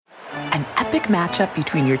An epic matchup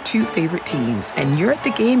between your two favorite teams, and you're at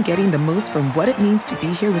the game getting the most from what it means to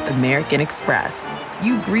be here with American Express.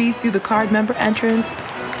 You breeze through the card member entrance,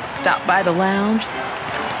 stop by the lounge.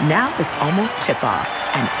 Now it's almost tip-off,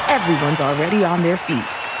 and everyone's already on their feet.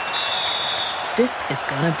 This is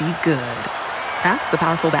gonna be good. That's the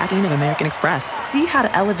powerful backing of American Express. See how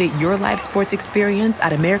to elevate your live sports experience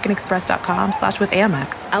at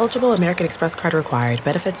americanexpress.com/withAmex. Eligible American Express card required.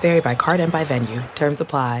 Benefits vary by card and by venue. Terms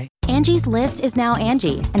apply. Angie's List is now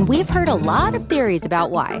Angie, and we've heard a lot of theories about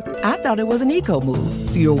why. I thought it was an eco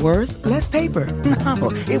move. Fewer words, less paper.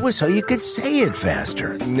 No, it was so you could say it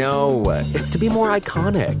faster. No, it's to be more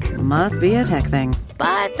iconic. Must be a tech thing.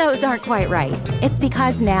 But those aren't quite right. It's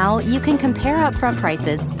because now you can compare upfront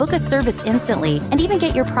prices, book a service instantly, and even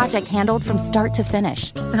get your project handled from start to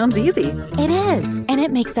finish. Sounds easy. It is, and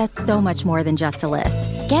it makes us so much more than just a list.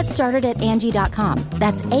 Get started at Angie.com.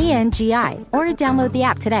 That's ANGI, or download the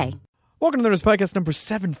app today. Welcome to the Nerdist Podcast number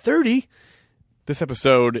 730. This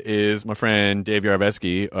episode is my friend Dave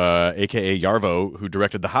Yarovesky, a.k.a. Yarvo, who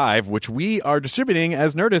directed The Hive, which we are distributing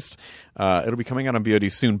as Nerdist. It'll be coming out on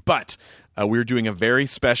VOD soon, but we're doing a very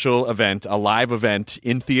special event, a live event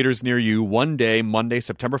in theaters near you one day, Monday,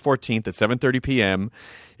 September 14th at 7:30 p.m.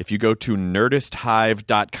 If you go to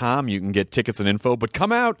nerdisthive.com, you can get tickets and info. But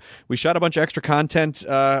come out. We shot a bunch of extra content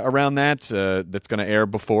around that that's going to air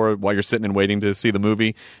before while you're sitting and waiting to see the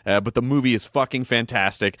movie. But the movie is fucking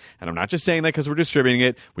fantastic. And I'm not just saying that because we're distributing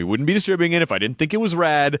it. We wouldn't be distributing it if I didn't think it was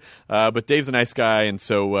rad. But Dave's a nice guy, and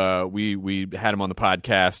so we had him on the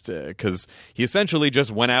podcast because he essentially just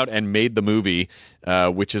went out and made the movie,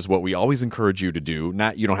 which is what we always encourage you to do.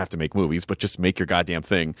 You don't have to make movies, but just make your goddamn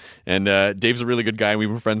thing. And Dave's a really good guy. We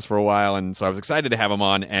were friends for a while, and so I was excited to have him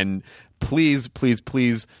on. And please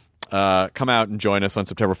come out and join us on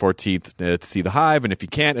September 14th to see The Hive. And if you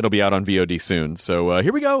can't, it'll be out on VOD soon. So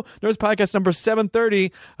here we go. Nerds Podcast number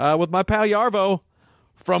 730 with my pal Yarvo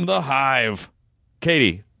from The Hive.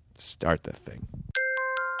 Katie, start that thing.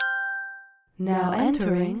 Now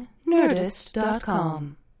entering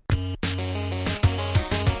Nerdist.com.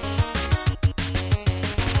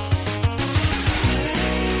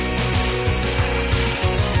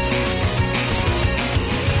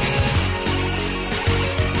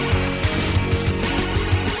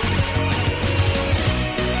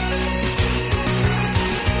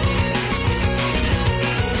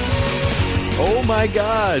 Oh my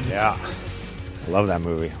God. Yeah. I love that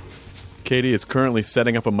movie. Katie is currently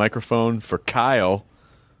setting up a microphone for Kyle,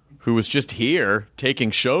 who was just here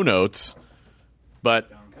taking show notes.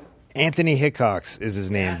 But Anthony Hickox is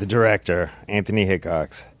his name, the director. Anthony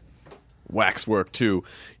Hickox. Waxwork, too.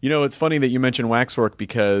 You know, it's funny that you mentioned Waxwork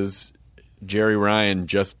because Jerry Ryan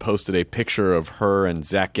just posted a picture of her and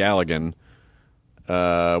Zach Galligan.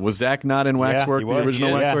 Was Zach not in Waxwork, the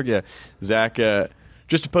original Waxwork? Yeah. Zach...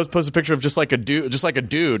 just to post a picture of just like a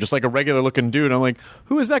regular looking dude. I'm like,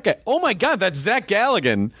 who is that guy? Oh my God, that's Zach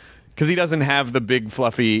Galligan. Because he doesn't have the big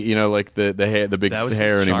fluffy, like the hair, the big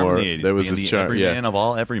hair anymore. That was his charm. Every man of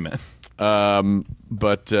all everymen. I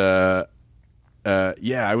was a Zach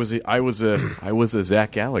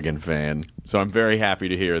Galligan fan. So I'm very happy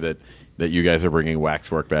to hear that you guys are bringing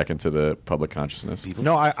Waxwork back into the public consciousness.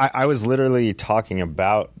 No, I was literally talking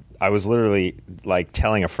about. I was literally like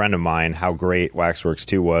telling a friend of mine how great Waxworks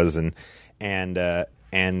 2 was, and I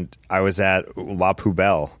was at La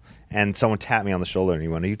Poubelle, and someone tapped me on the shoulder and he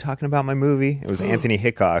went, "Are you talking about my movie?" It was Anthony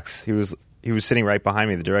Hickox. He was sitting right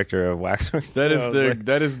behind me, the director of Waxworks. That is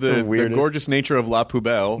the gorgeous nature of La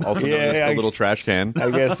Poubelle, also known as the little trash can.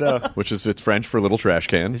 I guess so. Which is it's French for little trash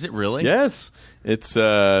can. Is it really? Yes, it's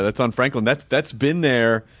that's on Franklin. That's been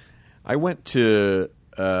there. I went to.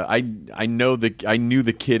 I knew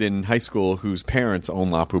the kid in high school whose parents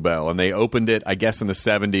own La Poubelle, and they opened it, I guess, in the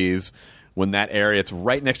 70s when that area. It's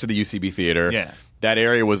right next to the UCB Theater. Yeah, that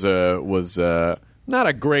area was not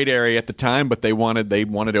a great area at the time, but they wanted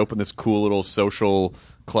to open this cool little social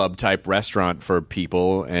club type restaurant for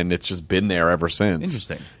people, and it's just been there ever since.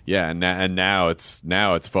 Interesting. Yeah, and now it's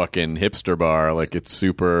fucking hipster bar. Like it's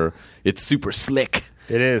super slick.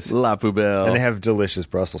 It is La Poubelle, and they have delicious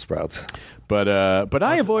Brussels sprouts. But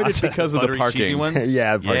I avoid it because of the parking. Ones?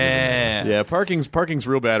 Yeah, parking. Yeah. Parking's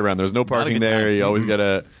real bad around. There's no parking there. Time. You always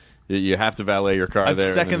you have to valet your car I've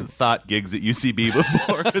there. Second thought gigs at UCB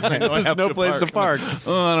before because I know there's no place to park.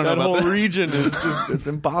 Oh, I don't know. That whole region is it's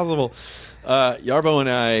impossible. Yarvo and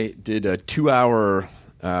I did a 2-hour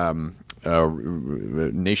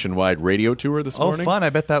nationwide radio tour this morning. Oh, fun! I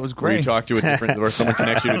bet that was great. Where you talk to a different, or someone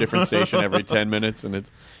connects you to a different station every 10 minutes, and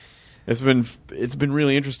it's been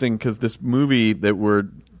really interesting because this movie that we're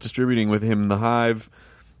distributing with him, The Hive,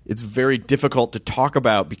 it's very difficult to talk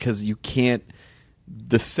about because you can't.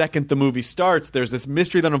 The second the movie starts, there's this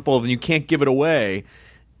mystery that unfolds, and you can't give it away.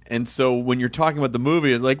 And so when you're talking about the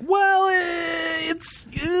movie, it's like, well, it's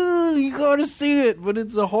you gotta see it, but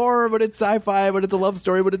it's a horror, but it's sci-fi, but it's a love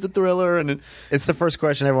story, but it's a thriller, and it's the first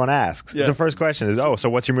question everyone asks. Yeah. The first question is, "Oh, so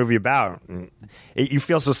what's your movie about?" You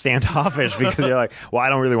feel so standoffish because you're like, "Well, I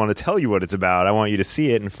don't really want to tell you what it's about. I want you to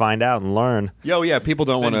see it and find out and learn." yeah, people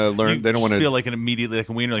don't want to learn. They don't want to feel like an immediately like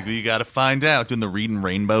a wiener. Like you got to find out. Doing the reading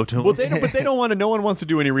rainbow to them. Well, they don't, but they don't want to. No one wants to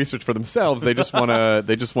do any research for themselves. They just want to.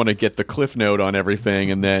 They just want to get the cliff note on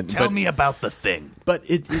everything, and then tell me about the thing. But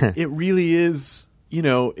it really is.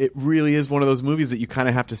 It really is one of those movies that you kind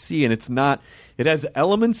of have to see, and it's not. It has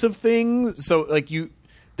elements of things, so like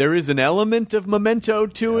there is an element of Memento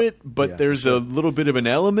to it, but there's a little bit of an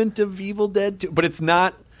element of Evil Dead too. But it's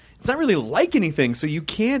not really like anything, so you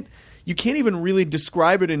can't even really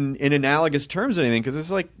describe it in analogous terms or anything because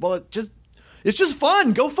it's like, well, it's just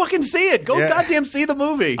fun. Go fucking see it. Go goddamn see the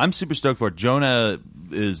movie. I'm super stoked for it. Jonah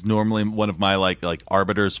is normally one of my like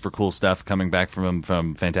arbiters for cool stuff coming back from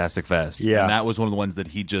Fantastic Fest. Yeah. And that was one of the ones that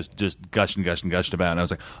he just gushed and gushed and gushed about. And I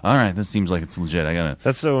was like, all right, this seems like it's legit. I gotta.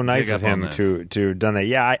 That's so nice dig of up on him this. to done that.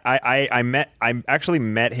 Yeah, I actually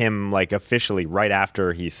met him like officially right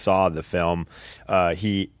after he saw the film.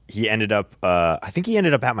 He ended up I think he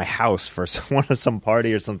ended up at my house for some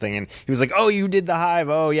party or something, and he was like, "Oh, you did The Hive?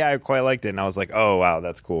 Oh, yeah, I quite liked it." And I was like, "Oh, wow,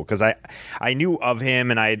 that's cool," because I knew of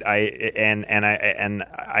him, and I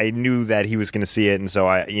knew that he was going to see it, and so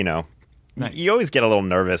Nice. you always get a little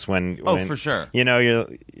nervous when for sure. You're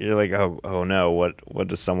like, oh no,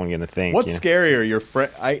 what is someone going to think? What's scarier, your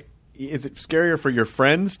friend? Is it scarier for your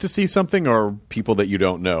friends to see something or people that you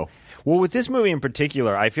don't know? Well, with this movie in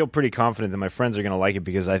particular, I feel pretty confident that my friends are going to like it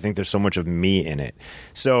because I think there's so much of me in it.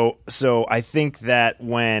 So I think that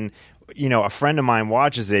when a friend of mine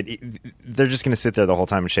watches it, they're just going to sit there the whole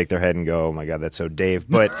time and shake their head and go, "Oh my god, that's so Dave."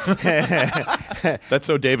 But That's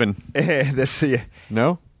so Davin.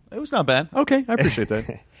 No, It was not bad. okay, I appreciate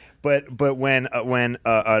that. But when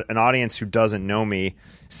an audience who doesn't know me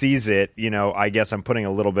sees it, I guess I'm putting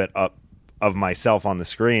a little bit up of myself on the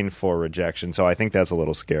screen for rejection. So I think that's a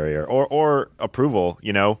little scarier, or approval.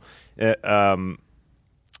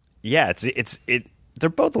 They're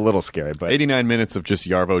both a little scary, but 89 minutes of just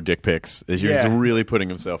Yarvo dick pics. He's really putting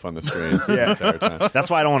himself on the screen the entire time. that's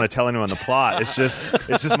why I don't want to tell anyone the plot. It's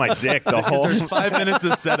just my dick the whole. There's 5 minutes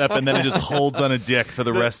of setup, and then it just holds on a dick for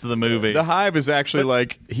the rest of the movie. The Hive is actually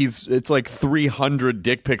it's like 300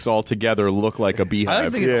 dick pics all together look like a I beehive.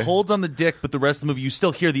 don't think it holds on the dick, but the rest of the movie, you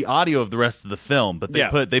still hear the audio of the rest of the film. But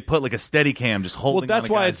they put like a steady cam just holding. Well, that's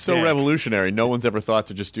on a why guy's it's so dick. revolutionary. No one's ever thought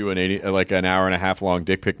to just do an hour and a half long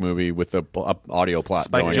dick pic movie with a audio plot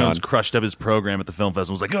Spike going Jones on. crushed up his program at the film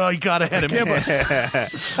festival. Was like, "Oh, you got ahead of me."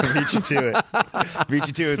 Beat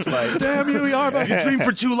you to it, Spike. Damn you, Yarbo! You dream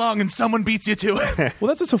for too long, and someone beats you to it. Well,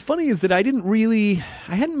 that's what's so funny is that I hadn't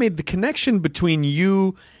made the connection between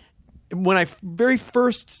you. When I very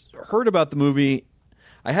first heard about the movie,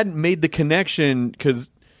 I hadn't made the connection because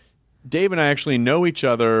Dave and I actually know each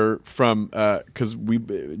other from because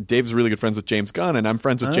Dave's really good friends with James Gunn, and I'm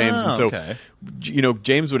friends with James, and so okay.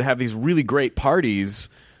 James would have these really great parties.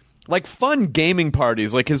 Like fun gaming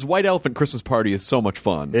parties, like his White Elephant Christmas party is so much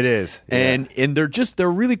fun. It is, and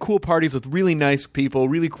they're really cool parties with really nice people,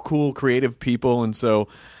 really cool creative people, and so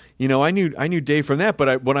I knew Dave from that.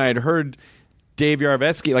 But when I had heard Dave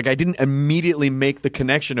Yarovesky, like I didn't immediately make the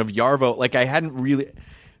connection of Yarvo, like I hadn't really.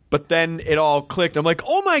 But then it all clicked. I'm like,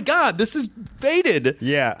 oh my god, this is Faded.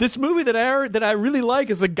 Yeah, this movie that I really like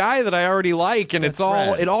is a guy that I already like, and it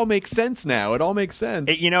all makes sense now. It all makes sense.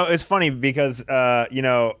 It's funny because I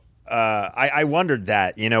wondered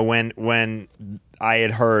that, when I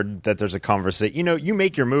had heard that there's a conversation, you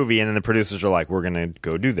make your movie and then the producers are like, we're going to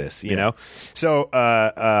go do this, you know? So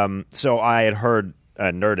I had heard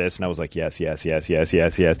Nerdist and I was like, yes.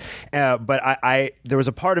 But there was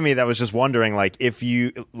a part of me that was just wondering, if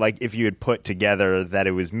you had put together that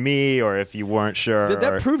it was me or if you weren't sure.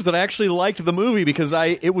 That proves that I actually liked the movie because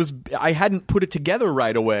I hadn't put it together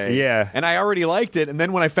right away. Yeah. And I already liked it. And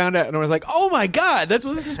then when I found out, and I was like, oh my God, this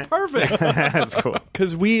is perfect. That's cool.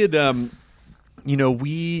 Because we had,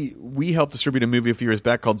 we helped distribute a movie a few years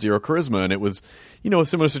back called Zero Charisma. And it was, a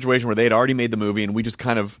similar situation where they had already made the movie and we just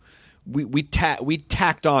kind of, we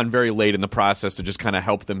tacked on very late in the process to just kind of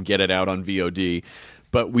help them get it out on VOD.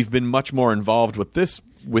 But we've been much more involved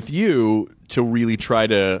with you to really try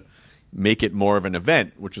to make it more of an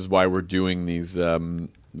event, which is why we're doing these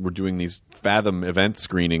we're doing these Fathom event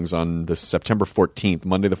screenings on the September 14th,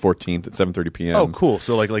 Monday the 14th at 7:30 p.m. Oh, cool.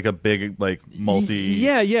 So like a big multi.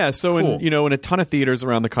 Yeah. So Cool. in a ton of theaters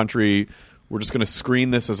around the country, we're just going to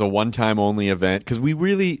screen this as a one-time only event because we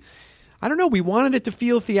really, I don't know, we wanted it to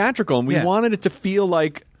feel theatrical and we wanted it to feel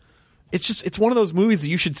like it's one of those movies that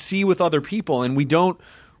you should see with other people, and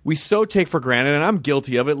we so take for granted, and I'm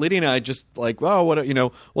guilty of it. Lydia and I just like,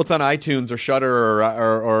 what's on iTunes or Shudder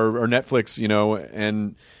or Netflix,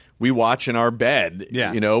 and we watch in our bed,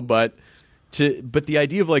 but the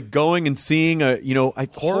idea of like going and seeing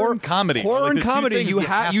horror and comedy,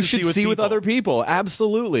 you should see with other people,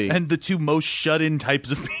 absolutely, and the two most shut-in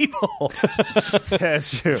types of people.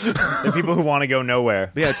 That's true. The people who want to go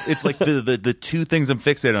nowhere. Yeah, it's like the two things I'm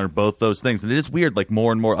fixated on are both those things, and it is weird. Like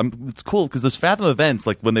more and more, it's cool because those Fathom events,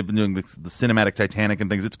 like when they've been doing the cinematic Titanic and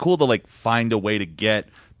things, it's cool to like find a way to get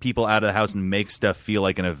people out of the house and make stuff feel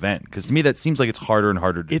like an event, because to me that seems like it's harder and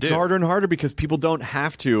harder to do. It's harder and harder because people don't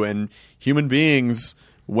have to, and human beings,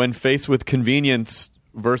 when faced with convenience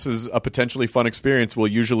versus a potentially fun experience, will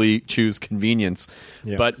usually choose convenience.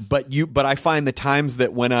 Yeah. But I find the times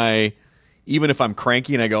that when even if I'm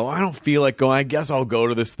cranky and I go, I don't feel like going, I guess I'll go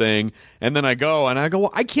to this thing, and then I go,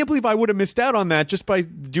 well, I can't believe I would have missed out on that just by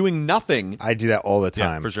doing nothing. I do that all the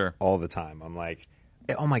time. Yeah, for sure. All the time. I'm like,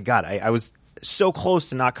 oh my God, I was so close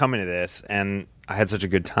to not coming to this, and I had such a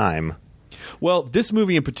good time. Well, this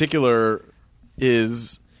movie in particular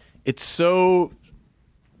it's so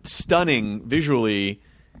stunning visually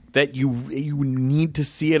that you need to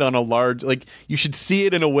see it on a large, like, you should see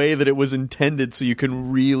it in a way that it was intended so you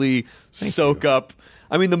can really soak up.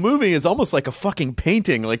 I mean, the movie is almost like a fucking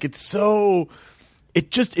painting. Like, it's so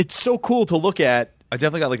cool to look at. I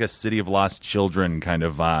definitely got like a City of Lost Children kind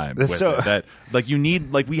of vibe. That's so that like you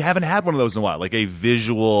need, like, we haven't had one of those in a while, like a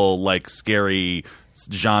visual, like, scary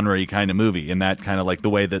genre kind of movie, in that kind of like the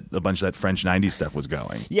way that a bunch of that French 90s stuff was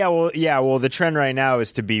going. Yeah, well, the trend right now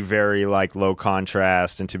is to be very like low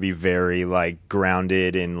contrast and to be very like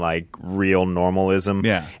grounded in like real normalism.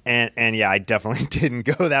 Yeah. And yeah, I definitely didn't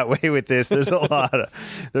go that way with this. There's a lot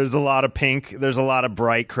of pink, there's a lot of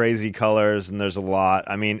bright crazy colors, and there's a lot.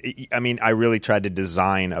 I mean I really tried to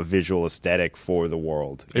design a visual aesthetic for the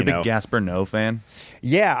world. Are you a big Gaspar Noé fan?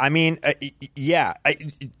 Yeah, I mean,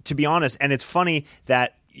 to be honest, and it's funny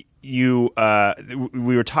that we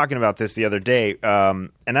were talking about this the other day, and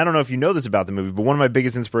I don't know if you know this about the movie, but one of my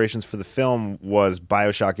biggest inspirations for the film was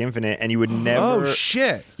BioShock Infinite, and you would never, oh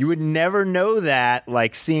shit, you would never know that,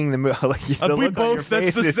 like, seeing the movie. Like, the we look on your both.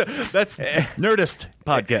 That's Nerdist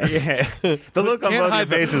podcast. Yeah. The look on both your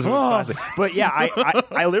faces was classic. But yeah,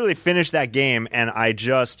 I literally finished that game, and I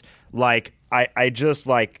just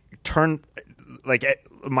turned, like,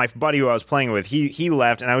 my buddy who I was playing with, he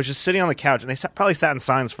left, and I was just sitting on the couch, and I probably sat in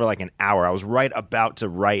silence for like an hour. I was right about to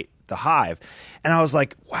write The Hive, and I was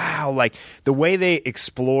like, wow, like the way they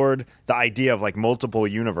explored the idea of like multiple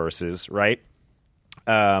universes, right,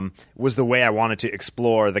 was the way I wanted to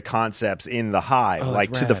explore the concepts in The Hive,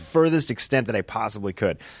 like to the furthest extent that I possibly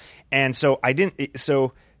could. And so I didn't,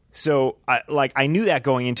 so I knew that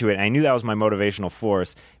going into it, and I knew that was my motivational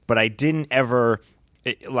force, but I didn't ever,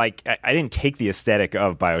 I didn't take the aesthetic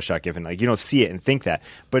of BioShock Infinite. Like, you don't see it and think that.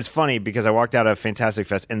 But it's funny because I walked out of Fantastic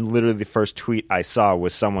Fest, and literally the first tweet I saw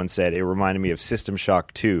was someone said it reminded me of System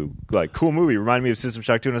Shock 2. Like, cool movie, reminded me of System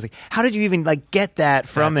Shock 2. And I was like, how did you even like get that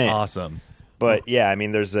from That's it? Awesome. But yeah, I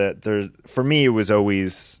mean, for me, it was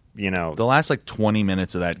always, the last like 20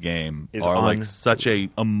 minutes of that game is are like such a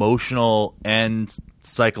emotional and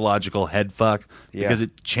psychological headfuck, because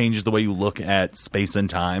it changes the way you look at space and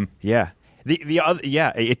time. Yeah.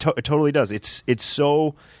 It totally does. It's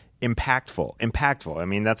so impactful. I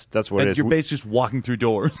mean, that's what and it is. You're basically just walking through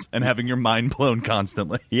doors and having your mind blown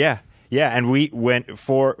constantly. Yeah. And we went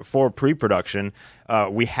for pre-production.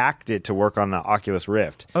 We hacked it to work on the Oculus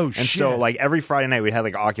Rift. Oh, and shit. so like every Friday night we'd have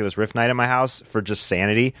like Oculus Rift night at my house for just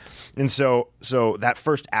sanity. And so that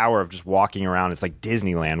first hour of just walking around, it's like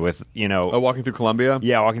Disneyland with, walking through Columbia.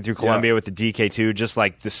 Yeah, walking through Columbia with the DK2, just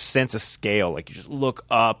like the sense of scale. Like you just look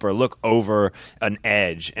up or look over an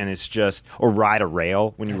edge, and it's just, or ride a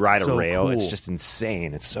rail. When you ride a rail, cool. It's just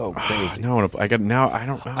insane. It's so crazy. I've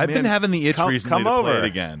been having the itch recently to play it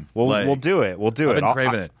again. We'll do it. We'll do I've it. been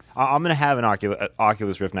craving it. I'm going to have an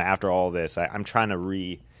Oculus Rift now after all this. I'm trying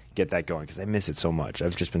to get that going because I miss it so much.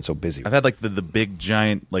 I've just been so busy. I've had like the big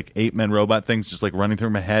giant like 8-man robot things just like running through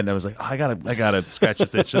my head, and I was like, I gotta scratch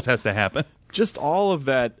this itch. This has to happen. Just all of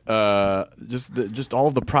that, just all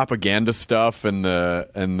of the propaganda stuff and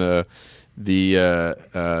the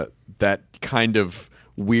that kind of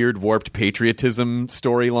weird warped patriotism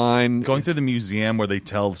storyline. Going through the museum where they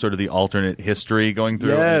tell sort of the alternate history going through.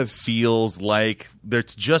 Yes. It feels like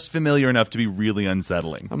it's just familiar enough to be really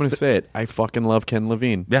unsettling. I'm going to say it. I fucking love Ken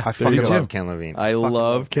Levine. Yeah, I fucking love Ken Levine. I fucking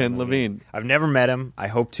love Ken Levine. I've never met him. I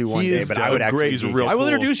hope to one day, but I would actually. He's real I will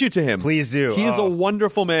cool. introduce you to him. Please do. He is a Oh.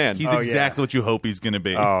 wonderful man. He's Oh, exactly what you hope he's going to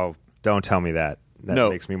be. Oh, don't tell me that. That No.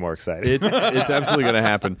 makes me more excited. It's absolutely going to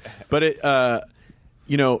happen. But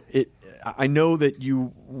I know that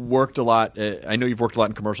you worked a lot. I know you've worked a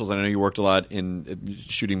lot in commercials, and I know you worked a lot in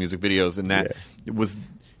shooting music videos. And that was.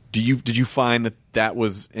 Did you find that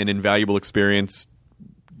was an invaluable experience?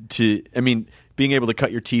 Being able to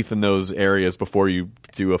cut your teeth in those areas before you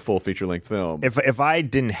do a full feature length film. If I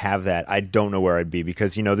didn't have that, I don't know where I'd be,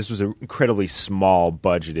 because this was an incredibly small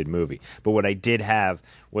budgeted movie. But what I did have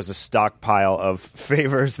was a stockpile of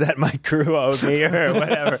favors that my crew owed me or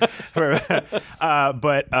whatever.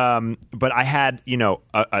 But I had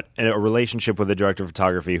a relationship with the director of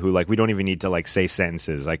photography who we don't even need to say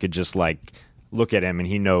sentences. I could just look at him and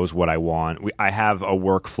he knows what I want. I have a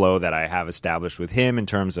workflow that I have established with him in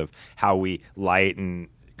terms of how we light and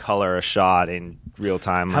color a shot in real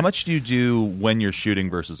time. How much do you do when you're shooting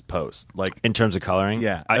versus post? In terms of coloring?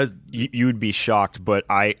 Yeah. You'd be shocked, but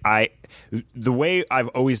the way I've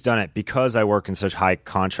always done it, because I work in such high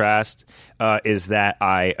contrast, is that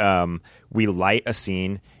we light a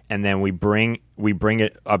scene and then we bring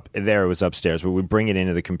it up there. It was upstairs, but we bring it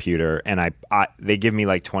into the computer, and they give me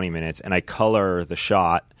 20 minutes, and I color the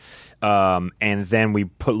shot, and then we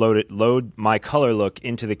load my color look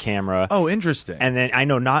into the camera. Oh, interesting. And then I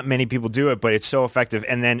know not many people do it, but it's so effective.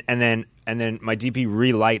 And then my DP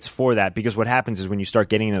relights for that, because what happens is when you start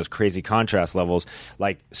getting into those crazy contrast levels,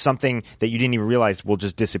 something that you didn't even realize will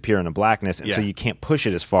just disappear in the blackness, and so you can't push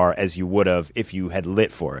it as far as you would have if you had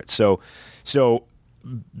lit for it. So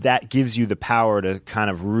that gives you the power to kind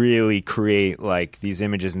of really create these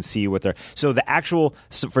images and see what they're. So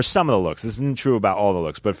for some of the looks, this isn't true about all the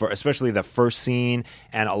looks, but for especially the first scene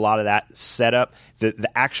and a lot of that setup, the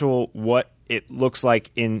actual what it looks like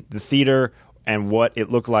in the theater and what it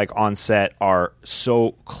looked like on set are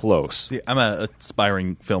so close. See, I'm an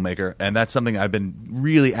aspiring filmmaker, and that's something I've been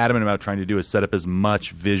really adamant about trying to do, is set up as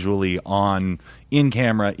much visually in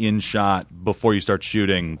camera, in shot, before you start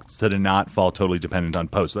shooting, so to not fall totally dependent on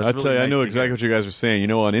post. I'll tell you, I know exactly what you guys are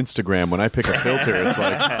saying. On Instagram, when I pick a filter, it's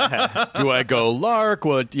do I go Lark?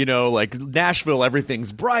 What, Nashville,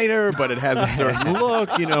 everything's brighter, but it has a certain look,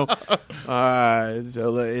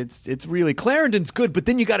 so it's really, Clarendon's good, but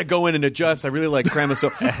then you got to go in and adjust. I really like Crema,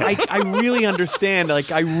 so I really understand,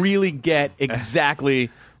 I really get exactly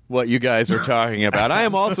what you guys are talking about. I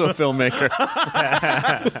am also a filmmaker.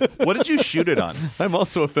 What did you shoot it on? I'm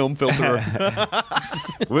also a film filterer.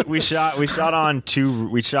 we shot on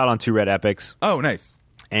two Red Epics. Oh, nice.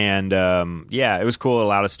 And it was cool. It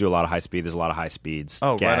allowed us to do a lot of high speed. There's a lot of high speeds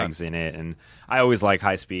gags in it, and I always like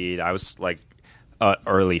high speed. I was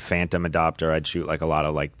early Phantom adopter. I'd shoot a lot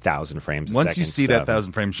of 1,000 frames a second. Once you see that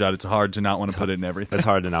 1,000 frame shot, it's hard to not want to put it in everything. It's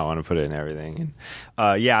hard to not want to put it in everything. And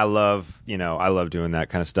I love doing that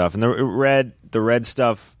kind of stuff. And the red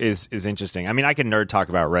stuff is interesting. I mean, I can nerd talk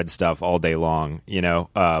about red stuff all day long,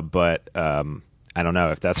 but I don't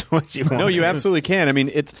know if that's what you want. No, you absolutely can. I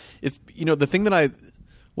mean, it's the thing that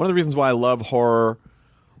one of the reasons why I love horror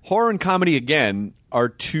and comedy, again, are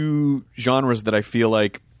two genres that I feel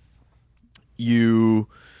like you,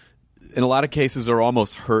 in a lot of cases, are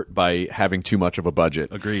almost hurt by having too much of a budget.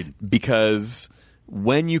 Agreed. Because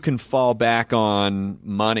when you can fall back on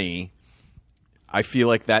money, I feel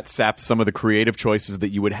like that saps some of the creative choices that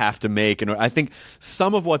you would have to make. And I think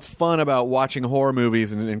some of what's fun about watching horror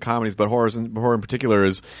movies and comedies, but horror in particular,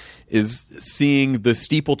 is seeing the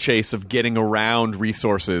steeplechase of getting around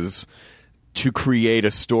resources to create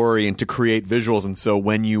a story and to create visuals. And so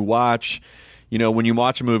when you watch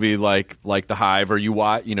a movie like The Hive, or you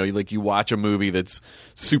watch a movie that's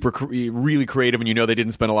really creative, and they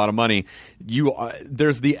didn't spend a lot of money,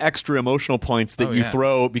 there's the extra emotional points that you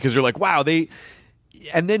throw, because you're like, wow,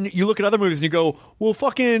 and then you look at other movies and you go, well,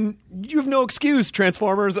 fucking, you have no excuse,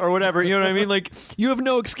 Transformers or whatever. You know what I mean? You have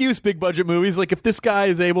no excuse, big budget movies. If this guy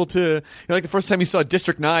is able to, the first time you saw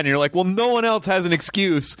District 9, and you're like, well, no one else has an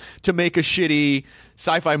excuse to make a shitty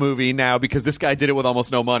sci-fi movie now because this guy did it with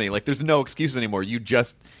almost no money. There's no excuse anymore. You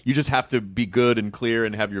just have to be good and clear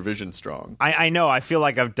and have your vision strong. I know. I feel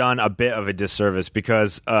like I've done a bit of a disservice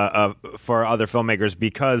because for other filmmakers,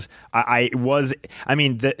 because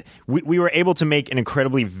we were able to make an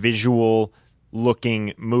incredibly visual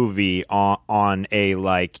looking movie on a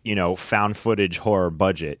like, you know, found footage horror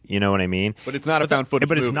budget. You know what I mean? But it's not a found footage.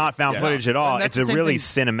 But it's movie. not found footage at all. And It's that's a the same really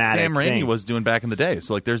thing cinematic Sam Raimi thing. was doing back in the day.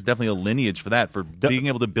 So like, there's definitely a lineage for that, for being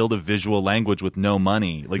able to build a visual language with no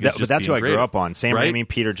money. Like, But that's what who I grew up on. Sam Raimi,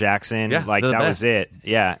 Peter Jackson. Yeah, like they're the that best. was it.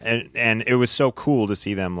 Yeah, and it was so cool to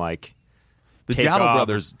see them like. The take Dowdle off.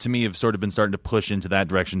 brothers, to me, have sort of been starting to push into that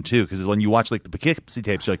direction too. Because when you watch like the Poughkeepsie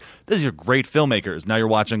tapes, you're like, "These are great filmmakers." Now you're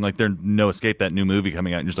watching like their No Escape, that new movie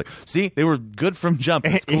coming out, and you're just like, "See, they were good from jump."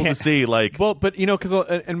 It's cool to see. Like, Well, but you know, because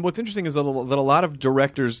and what's interesting is that a lot of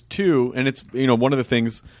directors too, and it's, you know, one of the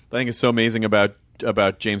things I think is so amazing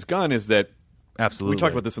about James Gunn is that absolutely, we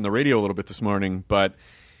talked about this on the radio a little bit this morning, but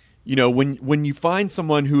you know, when you find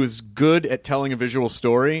someone who is good at telling a visual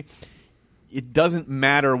story, it doesn't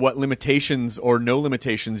matter what limitations or no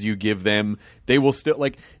limitations you give them, they will still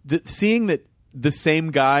like seeing that the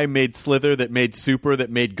same guy made Slither, that made Super, that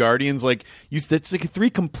made Guardians. Like, that's like three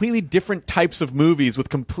completely different types of movies with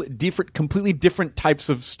completely different types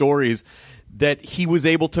of stories that he was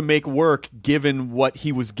able to make work given what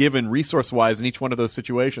he was given resource-wise in each one of those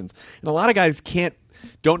situations. And a lot of guys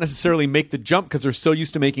don't necessarily make the jump because they're so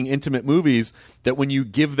used to making intimate movies that when you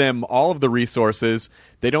give them all of the resources,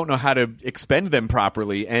 they don't know how to expend them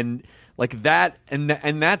properly. And like that, and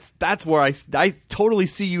that's where I totally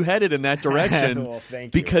see you headed in that direction. Well,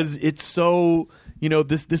 thank you. Because it's so, you know,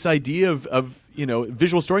 this idea of you know,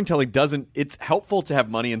 visual storytelling it's helpful to have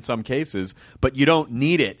money in some cases, but you don't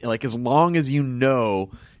need it. Like, as long as you know,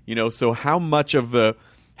 so how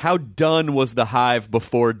done was the Hive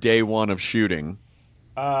before day one of shooting?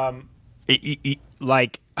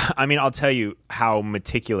 Like, I mean, I'll tell you how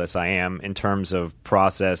meticulous I am in terms of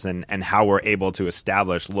process and how we're able to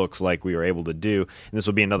establish looks like we were able to do. And this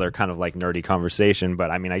will be another kind of like nerdy conversation,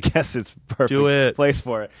 but I mean, I guess it's perfect place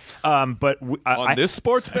for it. But on this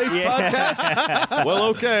sports-based podcast? Well,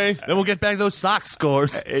 okay. Then we'll get back to those Sox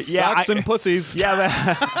scores. Socks and pussies.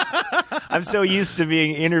 Yeah, I'm so used to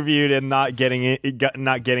being interviewed and not getting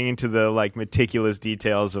into the like meticulous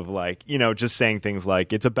details of like, you know, just saying things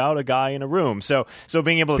like it's about a guy in a room. So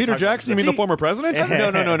being able to Peter talk Jackson, you mean the former president?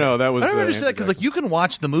 No. That was. I don't understand that because like you can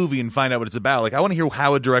watch the movie and find out what it's about. Like I want to hear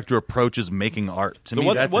how a director approaches making art. To me,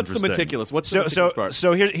 what's the meticulous? What's the meticulous part?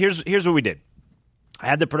 So here's what we did. I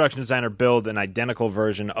had the production designer build an identical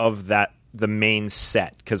version of the main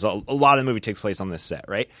set because a lot of the movie takes place on this set,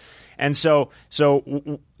 right? And so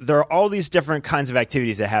there are all these different kinds of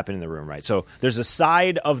activities that happen in the room, right? So there's a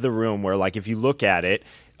side of the room where, like, if you look at it,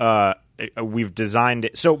 we've designed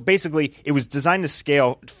it. So basically, it was designed to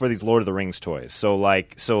scale for these Lord of the Rings toys. So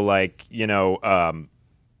like you know,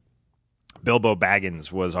 Bilbo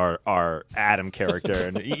Baggins was our Adam character,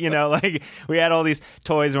 and you know, like we had all these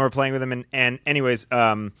toys and we're playing with them. And anyways,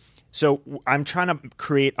 so I'm trying to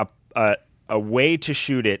create a way to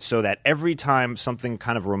shoot it so that every time something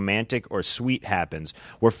kind of romantic or sweet happens,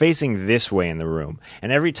 we're facing this way in the room.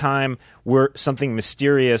 And every time something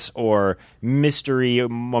mysterious or mystery,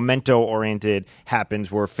 memento-oriented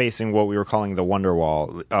happens, we're facing what we were calling the Wonder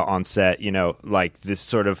Wall on set, you know, like this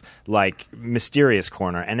sort of like mysterious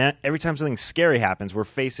corner. And every time something scary happens, we're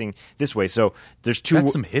facing this way. So there's two...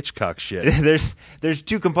 That's some Hitchcock shit. There's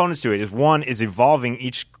two components to it. One is evolving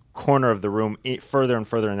each corner of the room further and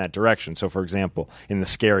further in that direction. So for example, in the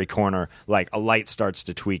scary corner, like a light starts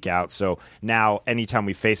to tweak out, so now anytime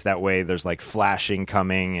we face that way, there's like flashing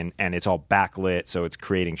coming and it's all backlit, so it's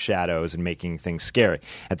creating shadows and making things scary.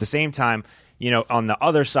 At the same time, you know, on the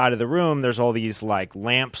other side of the room, there's all these like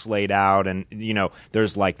lamps laid out, and you know,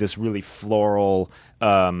 there's like this really floral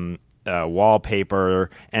wallpaper,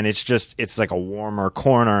 and it's like a warmer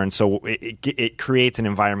corner, and so it creates an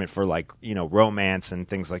environment for like, you know, romance and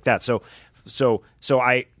things like that. So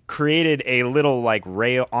I created a little like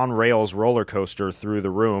on rails roller coaster through the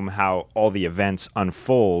room, how all the events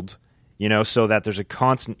unfold, you know, so that there's a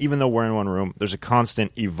constant, even though we're in one room, there's a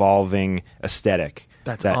constant evolving aesthetic.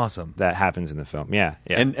 That's awesome. That happens in the film. Yeah.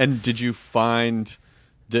 And did you find?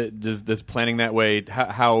 Does this planning that way?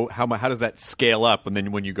 How does that scale up? And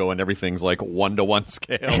then when you go and everything's like 1-to-1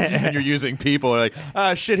 scale, and you're using people like,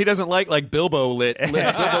 shit, he doesn't like Bilbo lit. Bilbo lit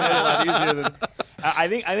a lot easier than... I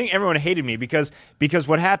think everyone hated me because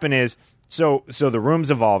what happened is so the room's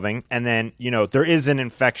evolving, and then, you know, there is an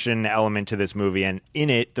infection element to this movie, and in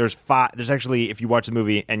it there's actually, if you watch the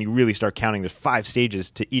movie and you really start counting, there's 5 stages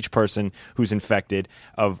to each person who's infected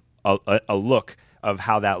of a look of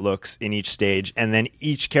how that looks in each stage, and then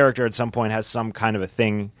each character at some point has some kind of a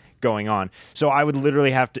thing going on. So I would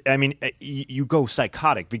literally have to. I mean, you go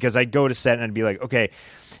psychotic because I'd go to set and I'd be like, okay,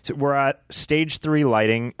 so we're at stage 3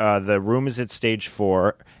 lighting. The room is at stage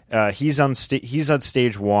 4. He's on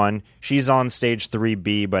stage 1. She's on stage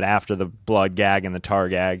 3B, but after the blood gag and the tar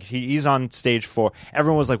gag. He's on stage 4.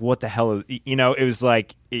 Everyone was like, "What the hell is?" You know, it was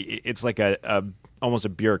like it's like a almost a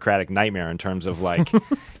bureaucratic nightmare in terms of like,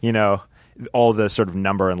 you know, all the sort of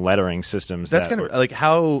number and lettering systems. That's kind of like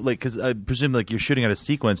how, like, because I presume like you're shooting out a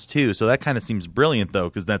sequence too, so that kind of seems brilliant though,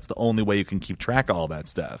 because that's the only way you can keep track of all that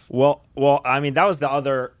stuff. Well, I mean, that was the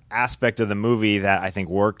other aspect of the movie that I think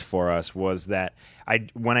worked for us was that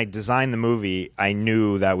when I designed the movie, I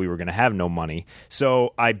knew that we were going to have no money,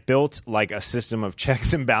 so I built like a system of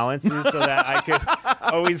checks and balances so that I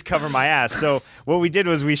could always cover my ass. So what we did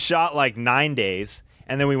was we shot like 9 days.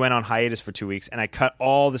 And then we went on hiatus for 2 weeks, and I cut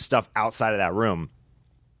all the stuff outside of that room.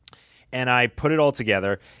 And I put it all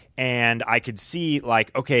together, and I could see,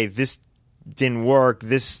 like, okay, this didn't work.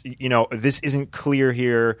 This, you know, this isn't clear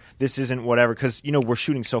here. This isn't whatever. Because, you know, we're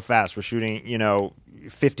shooting so fast. We're shooting, you know,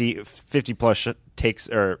 50 plus takes,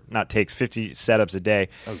 or not takes, 50 setups a day.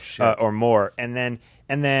 Oh, shit. Or more. And then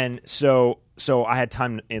so I had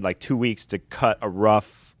time in, like, 2 weeks to cut a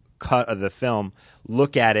rough cut of the film,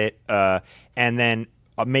 look at it, and then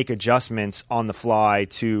make adjustments on the fly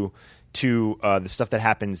to the stuff that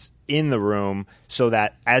happens in the room, so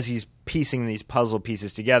that as he's piecing these puzzle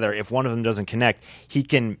pieces together, if one of them doesn't connect, he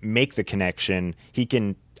can make the connection.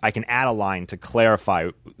 I can add a line to clarify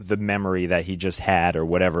the memory that he just had or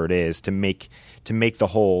whatever it is to make the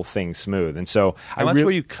whole thing smooth. And so how much were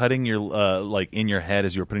you cutting your like in your head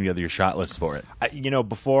as you were putting together your shot list for it? You know,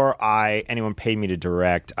 before anyone paid me to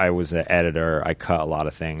direct, I was an editor. I cut a lot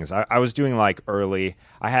of things. I was doing like early.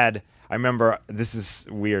 I remember, this is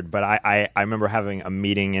weird, but I remember having a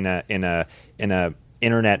meeting in a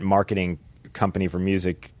internet marketing company for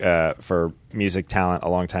music talent a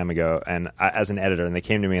long time ago, and as an editor, and they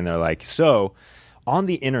came to me and they're like, so on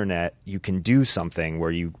the internet you can do something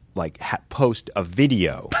where you like post a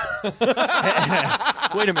video.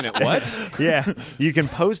 Wait a minute, what? Yeah, you can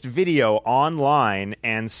post video online,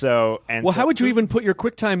 and how would you even put your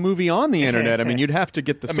QuickTime movie on the internet? I mean, you'd have to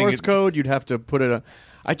get the source code, you'd have to put it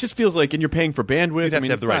it just feels like, and you're paying for bandwidth. You'd have to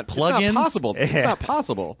have the right plugins. It's not possible. It's not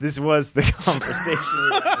possible. This was the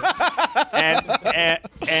conversation.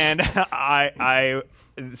 and I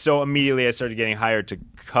so immediately I started getting hired to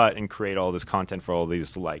cut and create all this content for all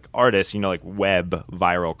these like artists, you know, like web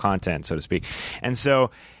viral content, so to speak. And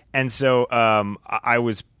so I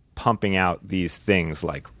was pumping out these things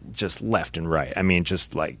like just left and right. I mean,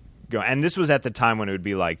 just like and this was at the time when it would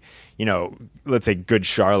be like, you know, let's say Good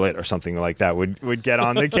Charlotte or something like that would get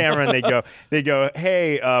on the camera and they go,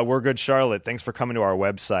 hey, we're Good Charlotte, thanks for coming to our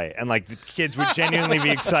website, and like the kids would genuinely be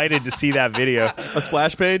excited to see that video. A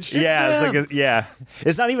splash page? Yeah,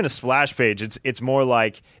 it's not even a splash page. It's more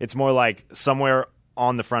like somewhere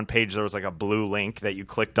on the front page there was like a blue link that you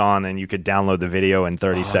clicked on and you could download the video in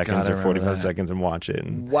 30 seconds or 45 seconds and watch it.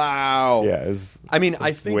 And wow. Yeah,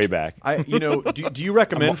 I think way back. Do you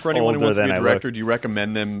recommend for anyone who wants to be a director, do you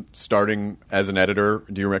recommend them starting as an editor?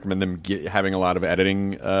 Do you recommend them having a lot of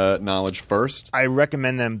editing knowledge first? I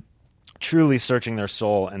recommend them truly searching their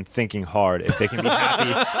soul and thinking hard if they can be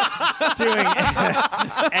happy doing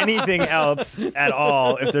anything else at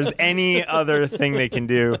all, if there's any other thing they can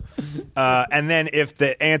do. And then if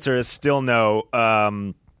the answer is still no,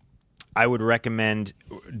 I would recommend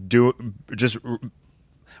just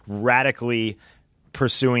radically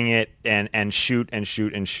pursuing it and shoot and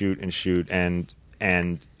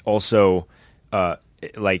also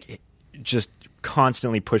like just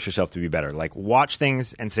constantly push yourself to be better. Like watch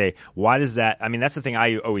things and say, why does that? I mean, that's the thing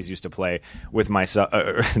I always used to play with myself.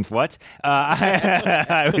 What? But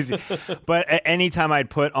anytime I'd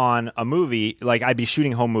put on a movie, like I'd be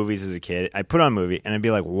shooting home movies as a kid. I'd put on a movie and I'd be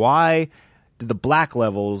like, why did the black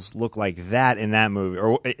levels look like that in that movie?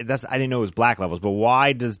 Or I didn't know it was black levels, but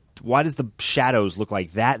why does the shadows look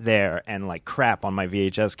like that there and like crap on my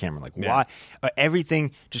VHS camera? Like why?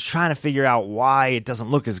 Everything, just trying to figure out why it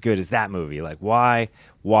doesn't look as good as that movie. Like why?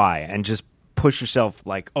 And just push yourself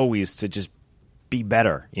like always to just be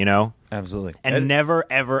better, you know? Absolutely. And never,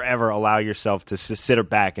 ever, ever allow yourself to sit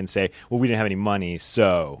back and say, well, we didn't have any money,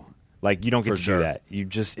 so like you don't get to do that.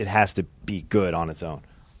 It has to be good on its own.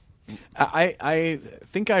 I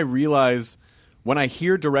think I realize when I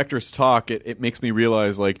hear directors talk, it makes me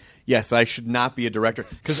realize, like, yes, I should not be a director,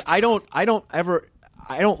 because I don't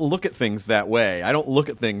look at things that way. I don't look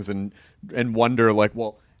at things and wonder, like,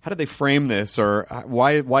 well, how did they frame this, or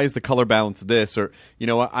why is the color balance this, or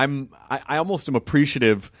I almost am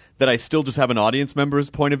appreciative that I still just have an audience member's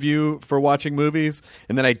point of view for watching movies,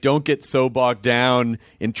 and then I don't get so bogged down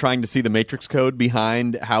in trying to see the matrix code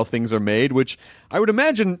behind how things are made, which I would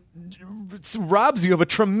imagine robs you of a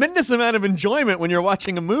tremendous amount of enjoyment when you're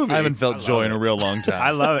watching a movie. I haven't felt joy in a real long time.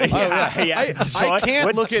 I love it. I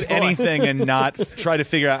can't look at anything and not try to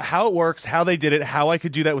figure out how it works, how they did it, how I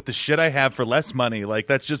could do that with the shit I have for less money. Like,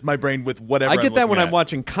 that's just my brain with whatever. I get that when I'm I'm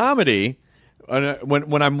watching comedy.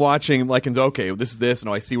 When I'm watching, like, okay, this is this, and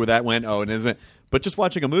I see where that went. Oh, and isn't it? But just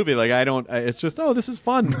watching a movie, like, I don't. It's just, this is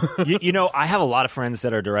fun. I have a lot of friends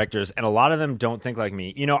that are directors, and a lot of them don't think like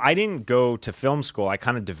me. I didn't go to film school. I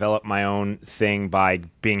kind of developed my own thing by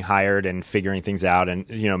being hired and figuring things out, and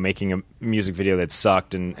making a music video that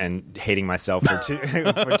sucked and hating myself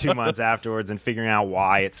for 2 months afterwards, and figuring out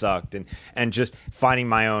why it sucked, and just finding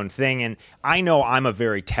my own thing. And I know I'm a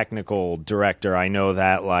very technical director. I know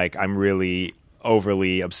that, like, I'm really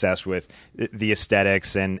overly obsessed with the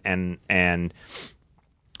aesthetics and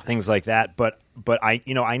things like that, but I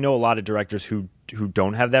know a lot of directors who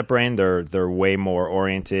don't have that brain. They're way more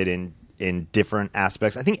oriented in different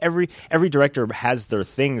aspects. I think every director has their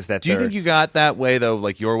things that. Do you think you got that way though,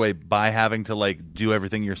 like your way, by having to like do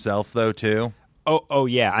everything yourself though too? Oh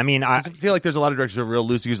yeah. I mean, I feel like there's a lot of directors who are real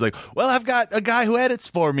loosey who's like, well, I've got a guy who edits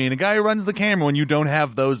for me and a guy who runs the camera. When you don't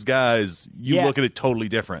have those guys, you look at it totally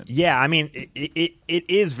different. Yeah, I mean, it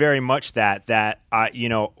is very much that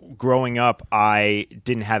growing up, I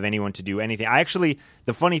didn't have anyone to do anything.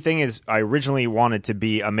 The funny thing is, I originally wanted to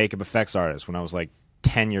be a makeup effects artist when I was like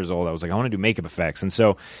 10 years old. I was like, I want to do makeup effects, and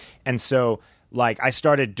so. Like, I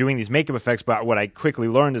started doing these makeup effects, but what I quickly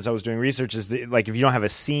learned as I was doing research is that, like, if you don't have a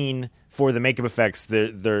scene for the makeup effects,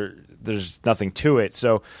 there's nothing to it.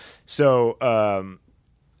 So I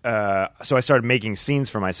started making scenes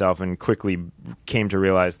for myself, and quickly came to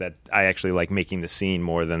realize that I actually like making the scene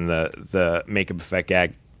more than the makeup effect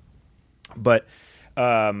gag. But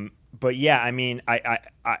yeah, I mean, I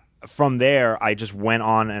from there, I just went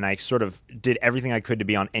on and I sort of did everything I could to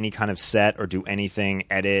be on any kind of set or do anything,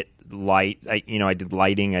 edit, light. I did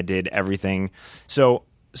lighting, I did everything. So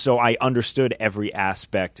I understood every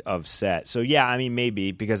aspect of set. So yeah, I mean,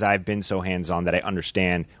 maybe because I've been so hands-on that I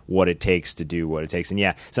understand what it takes to do what it takes. And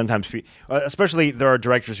yeah, sometimes, especially there are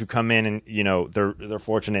directors who come in and they're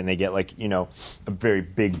fortunate and they get like a very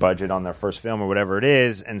big budget on their first film or whatever it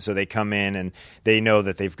is, and so they come in and they know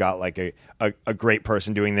that they've got like a great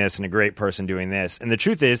person doing this and a great person doing this. And the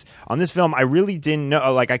truth is, on this film, I really didn't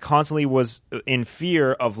know. Like, I constantly was in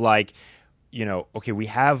fear of like, okay, we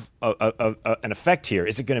have an effect here.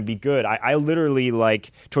 Is it going to be good? I literally,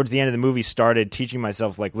 like, towards the end of the movie, started teaching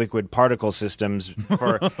myself like liquid particle systems in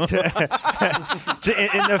the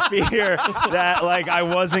fear that like I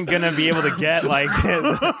wasn't going to be able to get like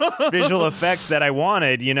visual effects that I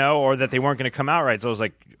wanted, or that they weren't going to come out right. So I was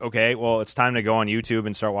like, okay, well, it's time to go on YouTube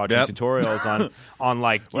and start watching tutorials on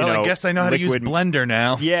like, I guess I know how to use Blender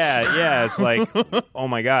now. Yeah. It's like, oh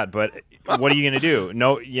my God, but what are you going to do?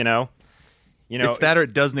 No, it's that or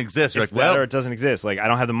it doesn't exist. It's that or it doesn't exist. Like, I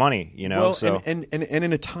don't have the money, Well, so. And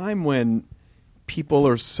in a time when people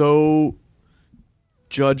are so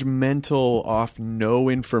judgmental off no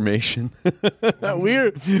information, we're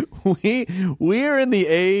in the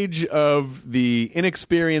age of the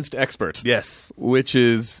inexperienced expert. Yes, which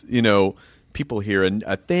is people hear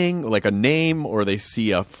a thing like a name, or they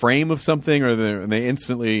see a frame of something, or they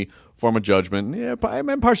instantly form a judgment. Yeah,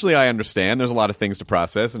 partially I understand. There's a lot of things to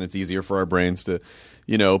process, and it's easier for our brains to,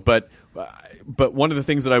 But one of the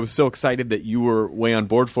things that I was so excited that you were way on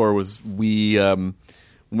board for was when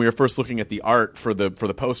we were first looking at the art for the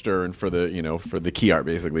poster and for the for the key art,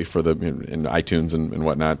 basically for the in iTunes and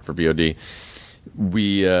whatnot for VOD.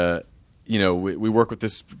 We work with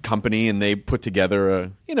this company, and they put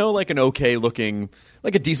together like an okay looking,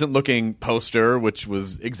 like a decent looking poster, which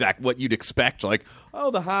was exact what you'd expect. Like, oh,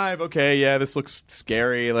 The Hive. Okay, yeah, this looks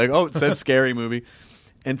scary. Like, oh, it says scary movie.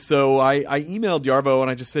 And so I emailed Yarvo and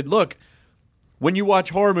I just said, look, when you watch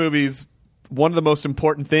horror movies, one of the most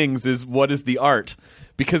important things is what is the art,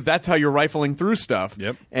 because that's how you're rifling through stuff.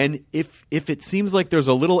 Yep. And if it seems like there's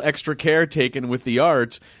a little extra care taken with the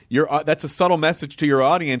art, that's a subtle message to your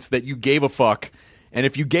audience that you gave a fuck. And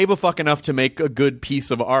if you gave a fuck enough to make a good piece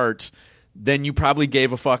of art, then you probably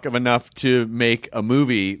gave a fuck of enough to make a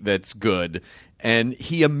movie that's good. And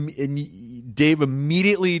Dave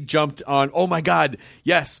immediately jumped on. Oh my God,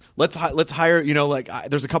 yes, let's hire.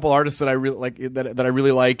 There's a couple artists that I really like that I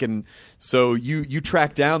really like, and so you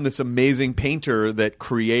tracked down this amazing painter that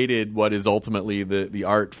created what is ultimately the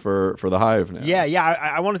art for the Hive now. Yeah.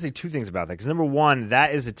 I want to say two things about that because number one,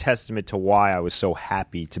 that is a testament to why I was so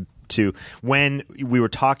happy to when we were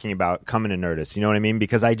talking about coming to Nerdist, you know what I mean?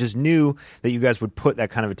 Because I just knew that you guys would put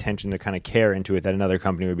that kind of attention, that kind of care into it, that another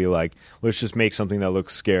company would be like, let's just make something that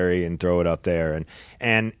looks scary and throw it up there.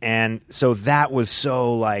 And so that was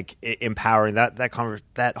so like empowering.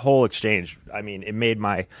 That whole exchange, I mean, it made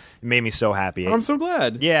me so happy. I'm so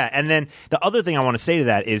glad. Yeah, and then the other thing I want to say to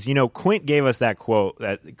that is, Quint gave us that quote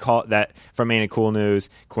that from Ain't It Cool News.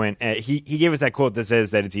 Quint, he gave us that quote that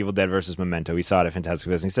says that it's Evil Dead versus Memento. He saw it at Fantastic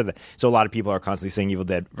Fest, and he said that. So a lot of people are constantly saying Evil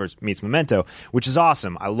Dead meets Memento, which is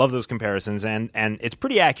awesome. I love those comparisons, and it's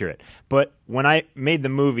pretty accurate. But when I made the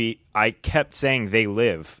movie, I kept saying They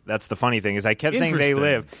Live. That's the funny thing, is I kept saying They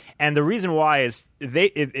Live. And the reason why is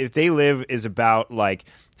if They Live is about like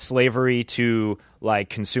slavery to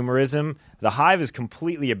like consumerism, The Hive is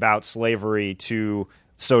completely about slavery to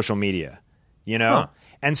social media, Huh.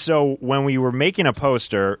 And so when we were making a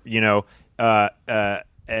poster,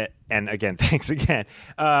 and again, thanks again.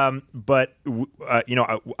 But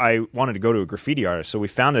I wanted to go to a graffiti artist, so we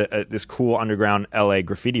found this cool underground LA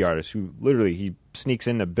graffiti artist who literally he sneaks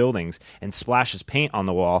into buildings and splashes paint on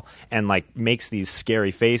the wall and like makes these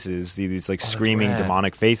scary faces, these like screaming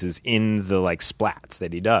demonic faces in the like splats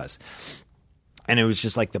that he does. And it was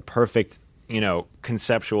just like the perfect,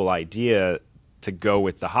 conceptual idea to go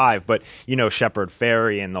with the Hive, but Shepard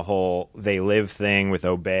Fairey and the whole They Live thing with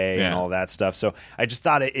Obey and all that stuff. So I just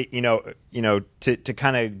thought to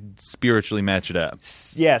kind of spiritually match it up.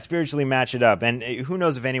 Yeah, spiritually match it up. And who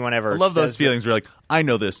knows if anyone ever. I love those feelings. Where you're like, I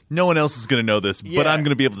know this. No one else is going to know this, but I'm going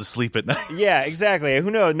to be able to sleep at night. Yeah, exactly. Who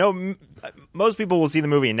knows? No, most people will see the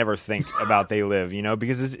movie and never think about They Live.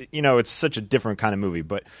 Because it's such a different kind of movie.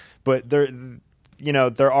 But there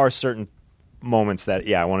are certain moments that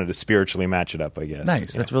I wanted to spiritually match it up, I guess.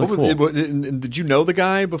 Nice. That's really cool. Did you know the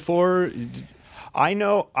guy before? I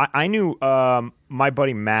knew my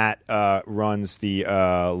buddy Matt runs the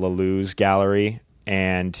La Luz Gallery,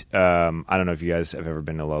 and I don't know if you guys have ever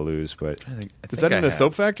been to La Luz, but is that in the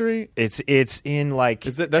Soap Factory? It's in like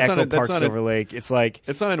Echo Park, Silver Lake. It's like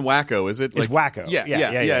it's not in Wacko, is it? It's Wacko. Yeah,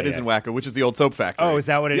 it is in Wacko, which is the old Soap Factory. Oh, is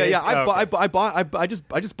that what it is? Yeah. I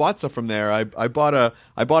just bought stuff from there. I bought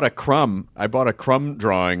a Crumb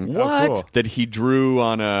drawing. What? Cool. That he drew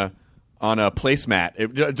on a placemat.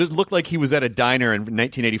 It just looked like he was at a diner in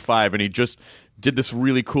 1985, and he just did this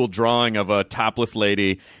really cool drawing of a topless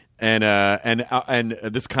lady. And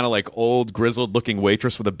this kind of like old grizzled looking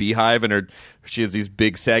waitress with a beehive, and she has these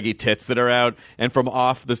big saggy tits that are out. And from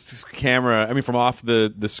off the camera, from off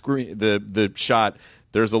the screen, the shot,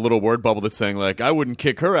 there's a little word bubble that's saying like, I wouldn't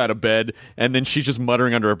kick her out of bed, and then she's just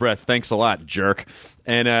muttering under her breath, "Thanks a lot, jerk."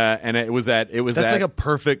 And it was that's like a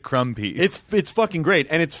perfect Crumb piece. It's fucking great,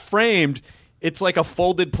 and it's framed. It's like a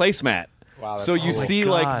folded placemat. Wow, so you see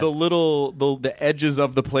God. like the edges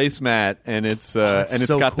of the placemat, and it's so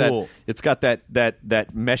got cool. that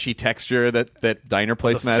meshy texture that diner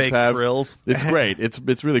placemats fake have. frills. It's great.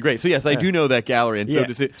 It's really great. So yes, I do know that gallery, and so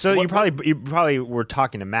does it. So you probably were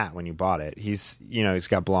talking to Matt when you bought it. He's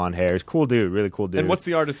got blonde hair. He's a cool dude, really cool dude. And what's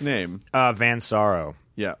the artist's name? Van Sorrow.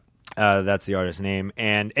 Yeah. That's the artist's name.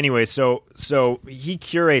 And anyway, so he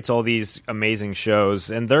curates all these amazing shows,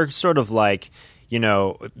 and they're sort of like,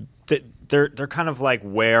 they're kind of like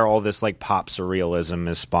where all this like pop surrealism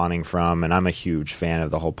is spawning from, and I'm a huge fan of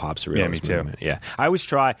the whole pop surrealism me too. movement. Yeah, this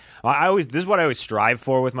is what I always strive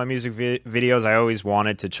for with my music videos. I always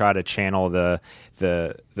wanted to try to channel the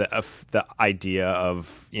idea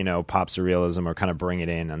of pop surrealism, or kind of bring it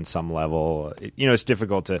in on some level. It's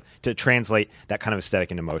difficult to translate that kind of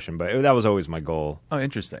aesthetic into motion, but that was always my goal. Oh,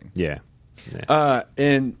 interesting. Yeah.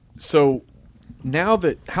 And so.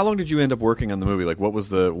 How long did you end up working on the movie? Like,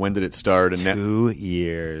 when did it start? And 2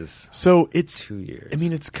 years. So it's 2 years.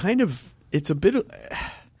 It's a bit.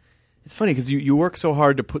 It's funny because you work so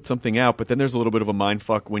hard to put something out, but then there's a little bit of a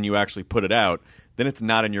mindfuck when you actually put it out. Then it's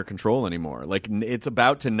not in your control anymore. Like, it's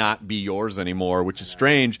about to not be yours anymore, which is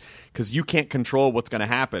strange because you can't control what's going to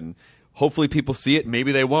happen. Hopefully people see it,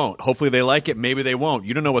 maybe they won't. Hopefully they like it, maybe they won't.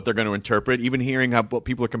 You don't know what they're going to interpret. Even hearing what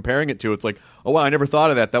people are comparing it to, it's like, oh wow, I never thought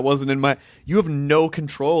of that. That wasn't in my... You have no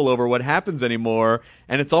control over what happens anymore,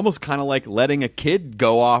 and it's almost kind of like letting a kid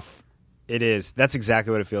go off It is. That's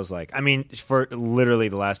exactly what it feels like. I mean, for literally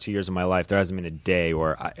the last 2 years of my life, there hasn't been a day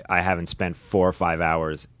where I haven't spent 4 or 5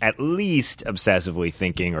 hours at least obsessively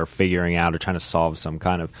thinking or figuring out or trying to solve some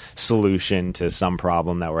kind of solution to some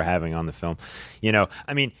problem that we're having on the film.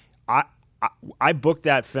 I mean, I booked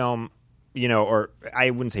that film, or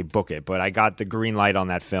I wouldn't say book it, but I got the green light on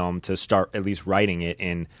that film to start at least writing it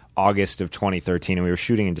in August of 2013, and we were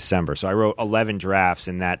shooting in December. So I wrote 11 drafts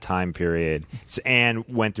in that time period and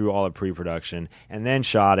went through all of pre-production and then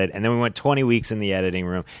shot it, and then we went 20 weeks in the editing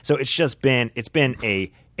room. So it's been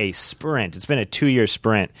a sprint. It's been a 2-year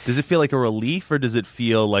sprint. Does it feel like a relief, or does it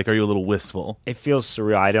feel like, are you a little wistful? It feels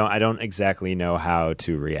surreal. I don't exactly know how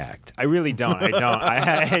to react. I really don't.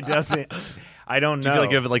 It doesn't. I don't know. Do you feel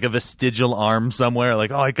like you have like a vestigial arm somewhere?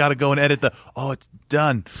 Like, I got to go and edit it's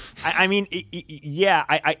done. I mean, yeah.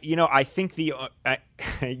 I think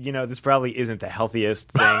this probably isn't the healthiest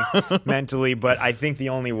thing mentally, but I think the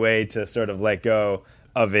only way to sort of let go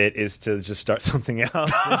of it is to just start something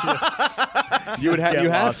else. You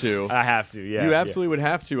have to. I have to. Yeah. You absolutely would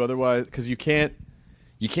have to. Otherwise, because you can't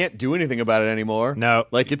do anything about it anymore. No.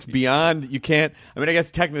 Like, it's beyond. You can't. I mean, I guess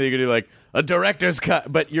technically you could do like a director's cut,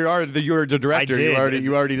 but you're the director. I did.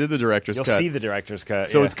 You already did the director's cut. You'll see the director's cut.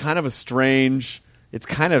 So it's kind of a strange. It's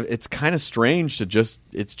kind of strange to just.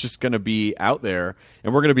 It's just going to be out there,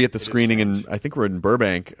 and we're going to be at the screening, and I think we're in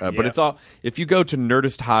Burbank. But it's all. If you go to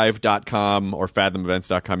nerdisthive.com or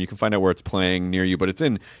fathomevents.com, you can find out where it's playing near you. But it's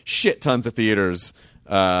in shit tons of theaters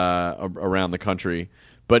around the country.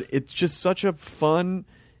 But it's just such a fun.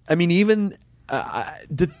 I mean, even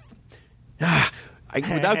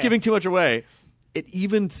without giving too much away, it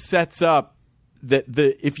even sets up that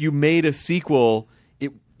if you made a sequel,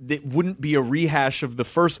 it wouldn't be a rehash of the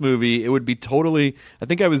first movie. It would be totally. I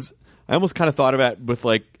almost kind of thought of it with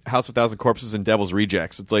like House of Thousand Corpses and Devil's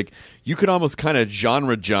Rejects. It's like you could almost kind of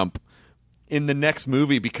genre jump in the next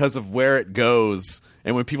movie because of where it goes,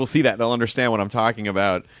 and when people see that, they'll understand what I'm talking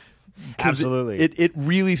about. Absolutely, it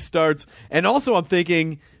really starts. And also, I'm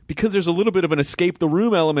thinking, because there's a little bit of an escape the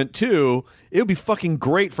room element too, it would be fucking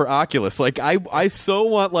great for Oculus. Like I so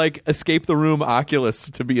want like escape the room Oculus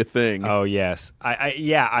to be a thing. Oh yes,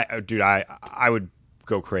 I would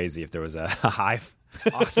go crazy if there was a Hive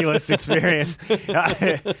Oculus experience.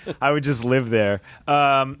 I would just live there.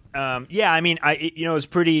 Yeah, I mean, it was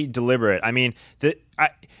pretty deliberate. I mean,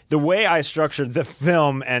 the way I structured the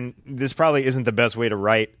film, and this probably isn't the best way to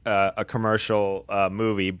write a commercial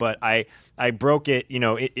movie, but I broke it.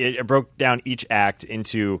 It broke down each act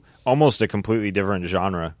into almost a completely different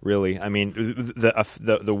genre. Really, I mean,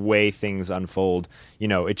 the way things unfold,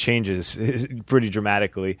 it changes pretty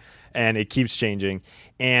dramatically, and it keeps changing.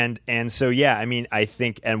 And so yeah, I mean, I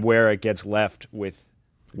think, and where it gets left with.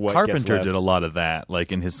 What Carpenter did a lot of that,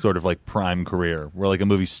 like in his sort of like prime career, where like a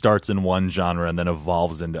movie starts in one genre and then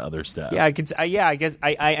evolves into other stuff. Yeah, I guess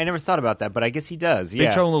I never thought about that, but I guess he does. Yeah,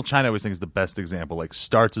 Big Trouble in Little China, I always think is the best example. Like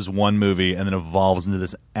starts as one movie and then evolves into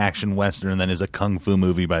this action western and then is a kung fu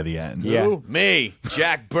movie by the end. Yeah, Ooh, me,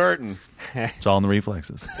 Jack Burton. It's all in the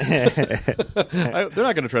reflexes. They're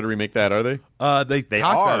not going to try to remake that, are they? They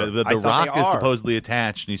talked about it. The Rock is supposedly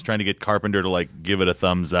attached, and he's trying to get Carpenter to like give it a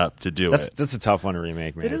thumbs up to do it. That's a tough one to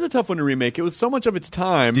remake, man. It is a tough one to remake. It was so much of its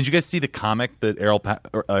time. Did you guys see the comic that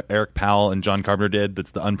Eric Powell and John Carpenter did?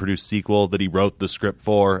 That's the unproduced sequel that he wrote the script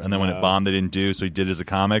for, and then when it bombed, they didn't do, so he did it as a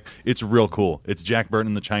comic. It's real cool. It's Jack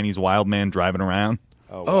Burton, the Chinese wild man, driving around.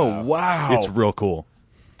 Oh wow! It's real cool.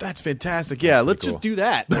 That's fantastic. Yeah, let's just do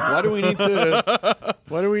that. Like, why do we need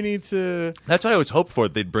to? That's what I always hoped for.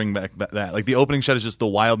 They'd bring back that. Like the opening shot is just the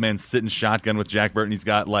wild man sitting shotgun with Jack Burton. He's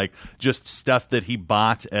got like just stuff that he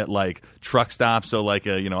bought at like truck stops. So like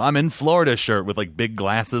a I'm in Florida shirt with like big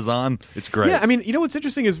glasses on. It's great. Yeah, I mean, what's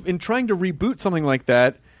interesting is in trying to reboot something like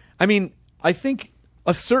that. I mean, I think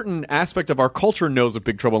a certain aspect of our culture knows what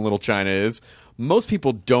Big Trouble in Little China is. Most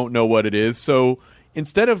people don't know what it is. So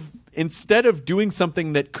instead of doing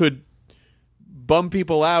something that could bum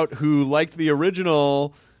people out who liked the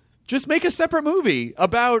original, just make a separate movie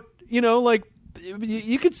about, like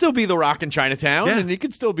you could still be The Rock in Chinatown, and you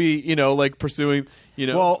could still be, like pursuing,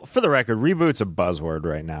 Well, for the record, reboot's a buzzword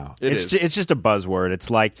right now. It's just a buzzword. It's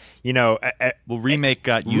like, remake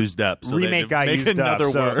got used up. So remake got used another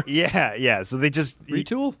up. word. Yeah. So they just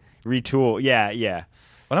retool. Yeah.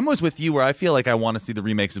 But I'm always with you where I feel like I want to see the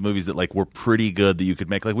remakes of movies that like were pretty good that you could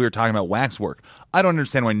make. Like we were talking about Waxwork. I don't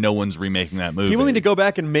understand why no one's remaking that movie. People need to go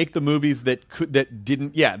back and make the movies that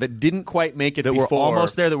didn't quite make it that before. Were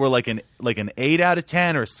almost there, that were like an 8 out of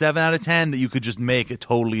 10 or a 7 out of 10 that you could just make a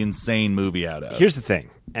totally insane movie out of. Here's the thing.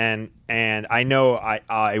 and I know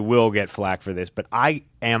I will get flack for this, but I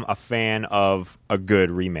am a fan of a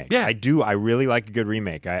good remake. Yeah. I do. I really like a good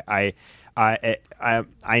remake. I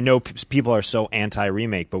know people are so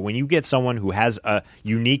anti-remake, but when you get someone who has a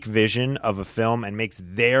unique vision of a film and makes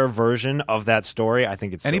their version of that story, I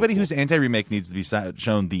think it's anybody so cool. who's anti-remake needs to be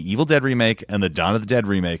shown the Evil Dead remake and the Dawn of the Dead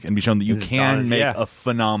remake, and be shown that you can make a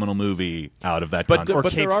phenomenal movie out of that concept. or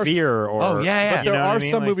Cape Fear, or but There are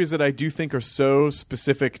some movies that I do think are so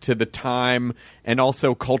specific to the time and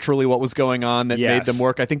also culturally what was going on that made them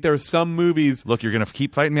work. I think there are some movies. Look, you're going to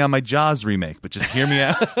keep fighting me on my Jaws remake, but just hear me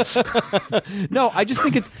out. No, I just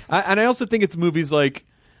think and I also think it's movies like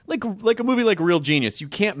a movie like Real Genius. You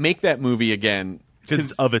can't make that movie again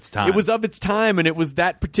because of its time. It was of its time, and it was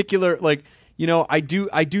that particular. I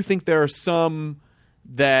do think there are some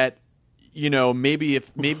that. Maybe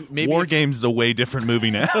War Games is a way different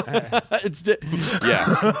movie now.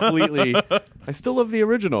 Completely. I still love the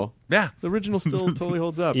original. Yeah, the original still totally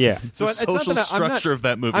holds up. Yeah. So the social structure of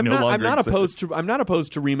that movie I'm no not, longer I'm not exists. opposed to. I'm not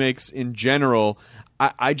opposed to remakes in general.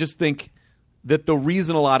 I just think that the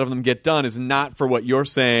reason a lot of them get done is not for what you're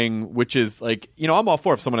saying, which is I'm all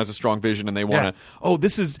for if someone has a strong vision and they want to,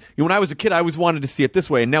 this is, when I was a kid, I always wanted to see it this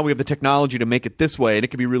way, and now we have the technology to make it this way, and it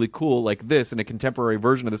could be really cool like this in a contemporary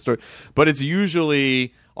version of the story. But it's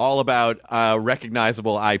usually all about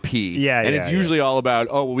recognizable IP. And it's usually all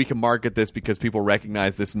about, we can market this because people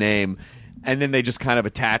recognize this name. And then they just kind of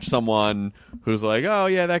attach someone who's like, oh,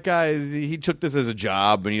 yeah, that guy, he took this as a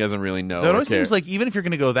job and he doesn't really know. It always seems like even if you're going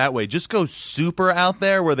to go that way, just go super out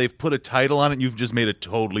there where they've put a title on it and you've just made a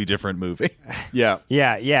totally different movie. Yeah,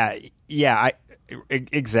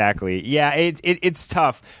 exactly. Yeah, it's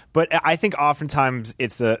tough. But I think oftentimes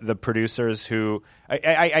it's the producers who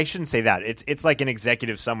I shouldn't say that. It's like an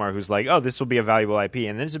executive somewhere who's like, this will be a valuable IP,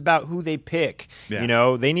 and then it's about who they pick.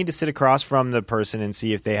 Yeah. They need to sit across from the person and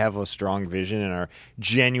see if they have a strong vision and are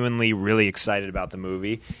genuinely really excited about the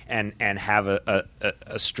movie and have a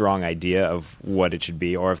strong idea of what it should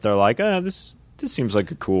be, or if they're like, this seems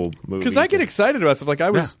like a cool movie. Because I get excited about stuff. Like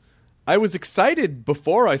I was excited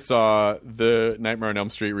before I saw the Nightmare on Elm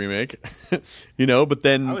Street remake, but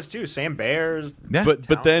then I was too. Sam Bears, but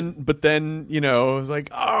then I was like,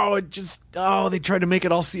 they tried to make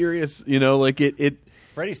it all serious, it.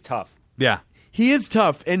 Freddy's tough. Yeah, he is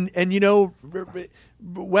tough, and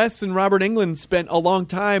Wes and Robert Englund spent a long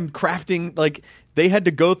time crafting. They had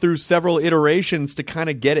to go through several iterations to kind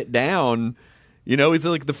of get it down. He's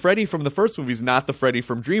like the Freddy from the first movie is not the Freddy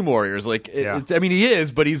from Dream Warriors. He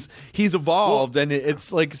is, but he's evolved, and it's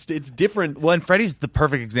different. Well, and Freddy's the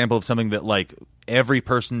perfect example of something that every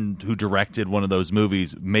person who directed one of those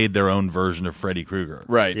movies made their own version of Freddy Krueger.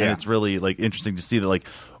 Right. And it's really interesting to see that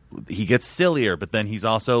he gets sillier, but then he's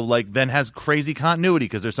also then has crazy continuity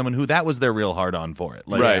because there's someone who that was their real hard on for it.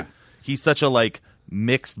 Right. He's such a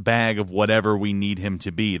mixed bag of whatever we need him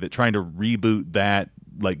to be that trying to reboot that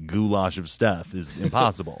goulash of stuff is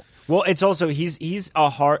impossible. Well, it's also he's a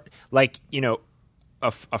hard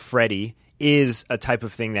a Freddy is a type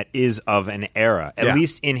of thing that is of an era, at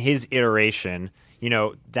least in his iteration.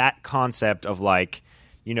 That concept of a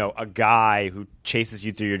guy who chases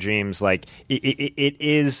you through your dreams, it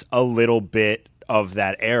is a little bit of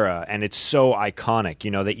that era, and it's so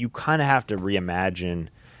iconic, that you kind of have to reimagine.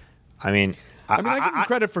 I give them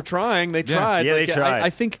credit for trying. They tried. Yeah, they tried. I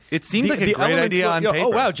think it seemed like a great idea on paper. Oh,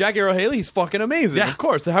 wow, Jack Arrow Haley, he's fucking amazing. Yeah. Of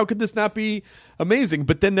course. How could this not be amazing?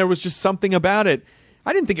 But then there was just something about it.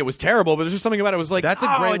 I didn't think it was terrible, but there's just something about it. It was that's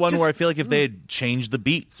a great one where I feel like if they had changed the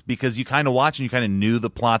beats, because you kind of watch and you kind of knew the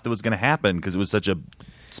plot that was going to happen because it was such a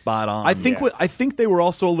spot on. I think they were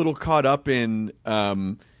also a little caught up in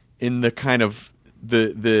the kind of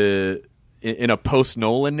in a post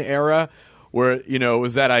Nolan era. Where it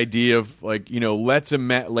was that idea of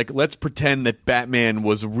let's pretend that Batman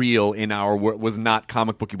was real was not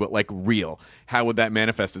comic booky but real. How would that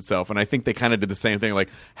manifest itself? And I think they kind of did the same thing.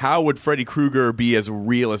 How would Freddy Krueger be as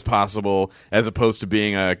real as possible as opposed to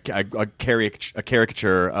being a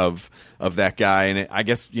caricature of that guy? And I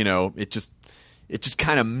guess it just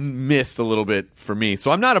kind of missed a little bit for me.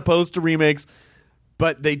 So I'm not opposed to remakes.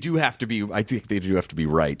 But they do have to be. I think they do have to be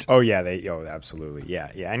right. Oh yeah, absolutely,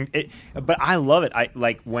 yeah. But I love it.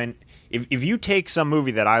 If you take some movie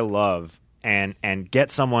that I love and get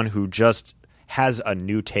someone who just has a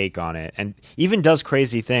new take on it and even does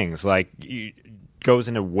crazy things, goes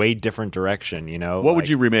in a way different direction. What would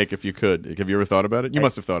you remake if you could? Have you ever thought about it? You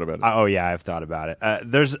must have thought about it. Oh yeah, I've thought about it.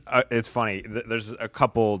 It's funny. There's a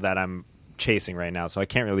couple that I'm chasing right now, so I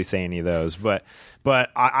can't really say any of those. But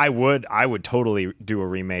I would totally do a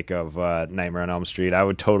remake of Nightmare on Elm Street. I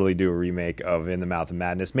would totally do a remake of In the Mouth of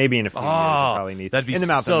Madness. Maybe in a few years, I probably need that'd be In the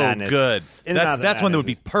Mouth so of Madness. good. That's one that would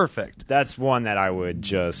be Madness. perfect. That's one that I would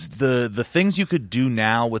just The things you could do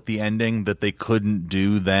now with the ending that they couldn't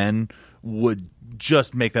do then would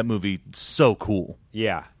just make that movie so cool.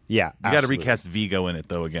 yeah. You got to absolutely. recast Vigo in it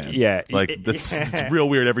though again. Yeah. like that's it's real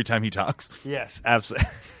weird every time he talks. Yes, absolutely.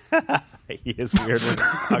 He is weird when he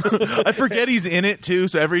talks. I forget he's in it too,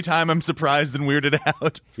 so every time I'm surprised and weirded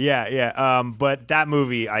out. Yeah. But that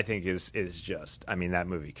movie, I think, is just. I mean, that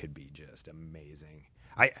movie could be just amazing.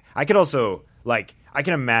 I could also I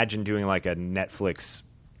can imagine doing like a Netflix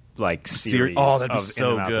series. Oh, that'd be of so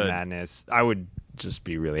In the Mouth good. of Madness. I would just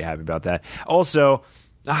be really happy about that. Also.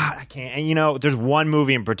 I can't. And there's one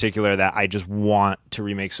movie in particular that I just want to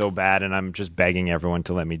remake so bad, and I'm just begging everyone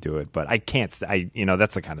to let me do it. But I can't.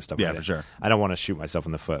 That's the kind of stuff. Yeah, for sure. I don't want to shoot myself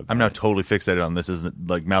in the foot. I'm now totally fixated on this. Isn't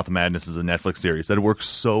like Mouth of Madness is a Netflix series that works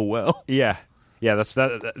so well. Yeah. That's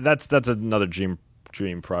another dream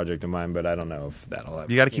project of mine, but I don't know if that'll happen.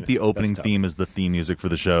 You got to keep the opening theme as the theme music for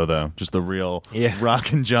the show, though. Just the real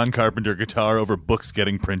rock and John Carpenter guitar over books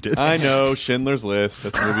getting printed. I know, Schindler's List.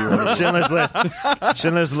 That's the movie.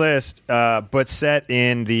 Schindler's List, but set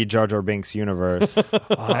in the Jar Jar Binks universe.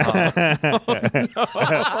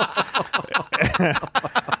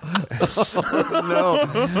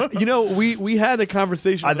 No, we had a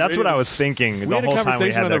conversation. on the That's radio what I was thinking. We had a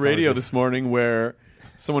conversation on the radio this morning where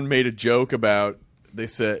someone made a joke about. They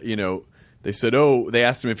said, they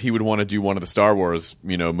asked him if he would want to do one of the Star Wars,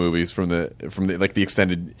 movies from the the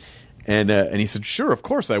extended, and he said, sure, of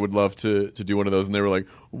course, I would love to do one of those. And they were like,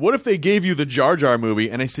 what if they gave you the Jar Jar movie?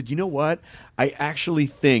 And I said, you know what? I actually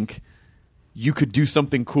think you could do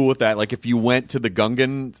something cool with that. Like if you went to the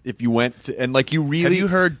Gungan, and you really Have you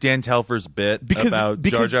heard Dan Telfer's bit about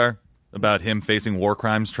Jar Jar? About him facing war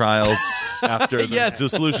crimes trials after the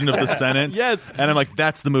dissolution of the Senate. Yes. And I'm like,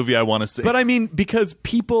 that's the movie I want to see. But I mean, because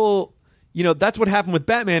people, that's what happened with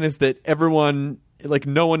Batman is that everyone,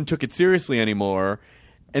 no one took it seriously anymore.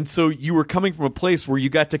 And so you were coming from a place where you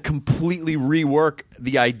got to completely rework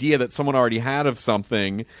the idea that someone already had of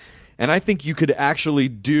something. And I think you could actually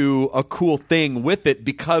do a cool thing with it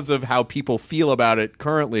because of how people feel about it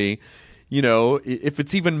currently. If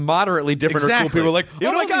it's even moderately different or cool, people are like,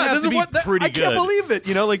 "Oh my god, this is what I can't believe it!"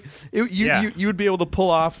 You would be able to pull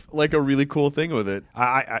off a really cool thing with it.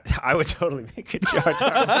 I would totally make a Jar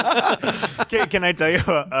Jar. Can I tell you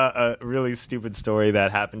a really stupid story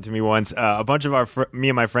that happened to me once? A bunch of me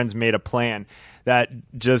and my friends made a plan that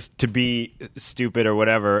just to be stupid or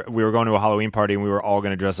whatever, we were going to a Halloween party and we were all going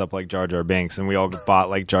to dress up like Jar Jar Binks, and we all bought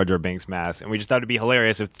Jar Jar Binks masks, and we just thought it'd be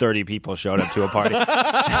hilarious if 30 people showed up to a party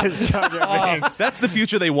as Jar Jar Binks. That's the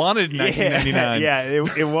future they wanted in 1999. Yeah,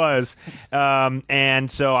 it was. And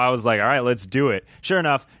so I was like, all right, let's do it. Sure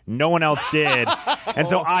enough, no one else did. And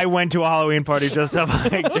so I went to a Halloween party dressed up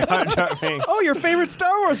like Jar Jar Binks. Oh, your favorite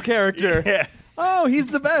Star Wars character. Yeah. Oh, he's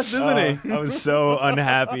the best, isn't he? I was so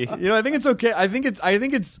unhappy. I think it's okay. I think it's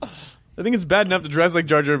bad enough to dress like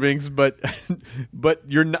Jar Jar Binks, but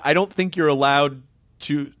I don't think you're allowed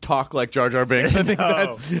to talk like Jar Jar Binks.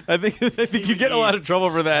 I think you get in a lot of trouble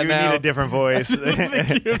for that now. You need a different voice.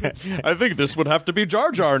 I think this would have to be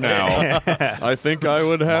Jar Jar now. I think I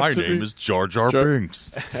would have My to name is Jar Jar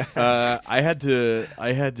Binks. I did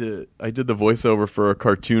the voiceover for a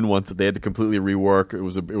cartoon once that they had to completely rework. It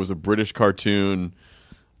was a British cartoon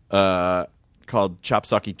called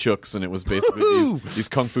Chopsocky Chooks, and it was basically these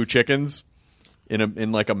kung fu chickens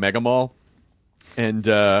in like a mega mall. And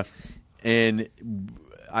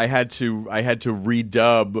I had to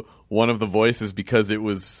redub one of the voices because it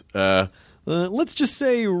was let's just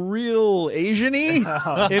say real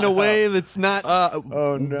Asian-y in a way that's not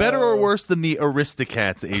better or worse than the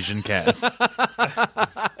Aristocats Asian cats.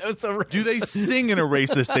 Do they sing in a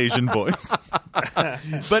racist Asian voice?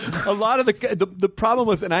 But a lot of the problem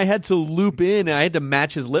was, and I had to loop in and I had to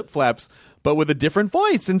match his lip flaps, but with a different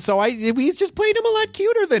voice, and so we just played him a lot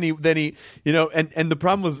cuter than he and the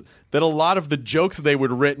problem was that a lot of the jokes that they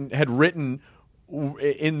had written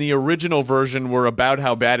in the original version were about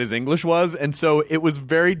how bad his English was, and so it was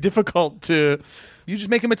very difficult to. You just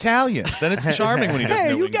make him Italian. Then it's charming when he doesn't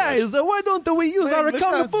know you English. guys, why don't we use our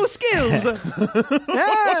kung fu skills?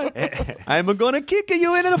 I'm gonna kick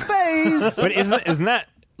you in the face. But isn't that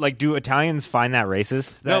like, do Italians find that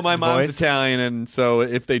racist? No, that my mom's voice? Italian, and so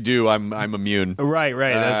if they do, I'm immune. Right.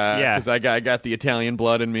 That's, because I got the Italian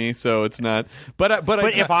blood in me, so it's not. But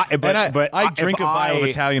I drink a vial of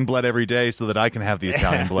Italian blood every day so that I can have the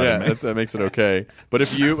Italian blood in me. That makes it okay. But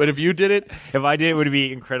if you did it, if I did it, would it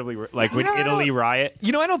be incredibly like would Italy riot?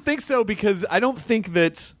 I don't think so, because I don't think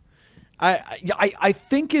that. I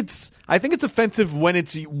think it's offensive when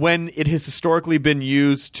it has historically been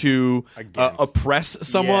used to oppress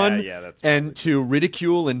someone and to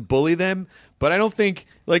ridicule and bully them. But I don't think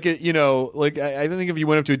I don't think if you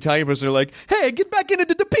went up to an Italian person and they're like, "Hey, get back into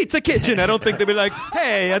the pizza kitchen," I don't think they'd be like,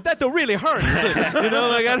 "Hey, that really hurts."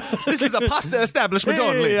 This is a pasta establishment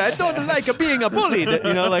only. I don't like being bullied.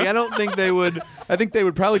 I don't think they would. I think they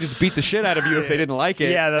would probably just beat the shit out of you if they didn't like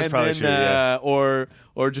it. Yeah, that's probably true. Yeah.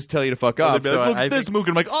 Or just tell you to fuck off. So look at this mook, and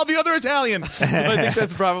I'm like, oh, the other Italian. So I think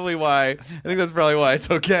that's probably why.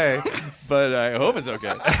 It's okay. But I hope it's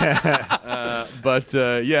okay.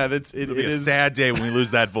 It'll be a sad day when we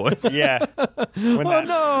lose that voice. Yeah. When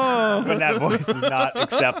that voice is not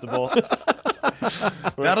acceptable.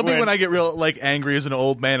 That'll be when I get real angry as an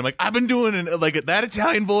old man. I'm like, I've been doing that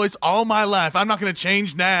Italian voice all my life. I'm not going to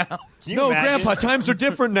change now. Grandpa, times are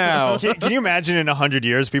different now. Can you imagine in 100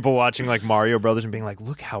 years people watching Mario Brothers and being like,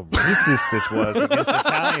 look how racist this was against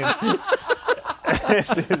Italians.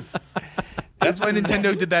 That's why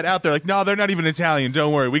Nintendo did that out there. Like, no, they're not even Italian.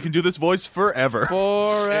 Don't worry. We can do this voice forever.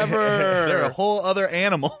 They're a whole other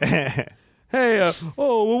animal. Hey,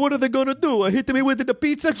 what are they going to do? Hit me with the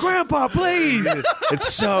pizza? Grandpa, please.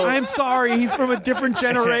 I'm sorry. He's from a different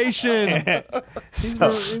generation. He's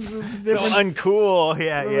so uncool.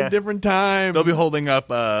 Yeah. A different time. They'll be holding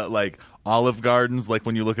up, Olive Gardens,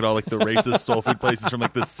 when you look at all the racist soul food places from the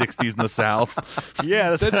 60s in the South.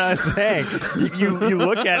 Yeah, that's what I was saying. You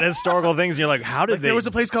look at historical things and you're like, how did they? There was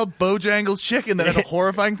a place called Bojangles Chicken that had a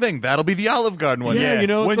horrifying thing. That'll be the Olive Garden one.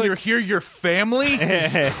 Yeah, when you're here, your family.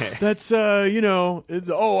 That's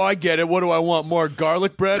it's, I get it. What do I want? More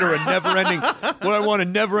garlic bread or a never-ending? What I want, a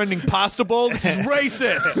never-ending pasta bowl? This is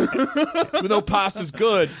racist. Even though pasta's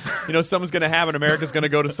good, someone's going to have it. America's going to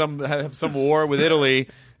go to have some war with Italy.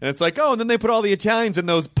 And it's like, and then they put all the Italians in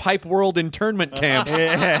those pipe world internment camps.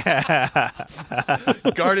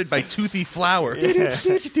 Guarded by toothy flowers.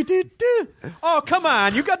 Oh, come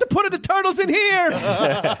on. You got to put the turtles in here.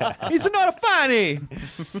 He's not funny.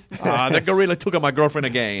 That gorilla took on my girlfriend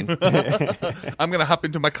again. I'm going to hop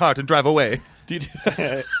into my cart and drive away.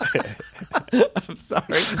 I'm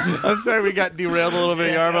sorry we got derailed a little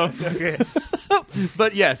bit, Yarvo. Okay.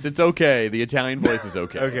 But yes, it's okay. The Italian voice is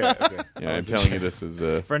okay. Okay. Yeah, I'm telling you this is...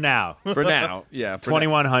 For now. Yeah.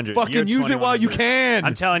 2100. Fucking use it while you can.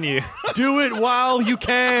 I'm telling you. Do it while you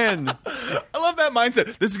can. I love that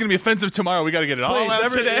mindset. This is going to be offensive tomorrow. We got to get it all out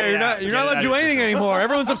today. You're not allowed to do anything anymore.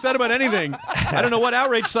 Everyone's upset about anything. I don't know what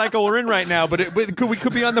outrage cycle we're in right now, but we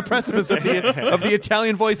could be on the precipice of the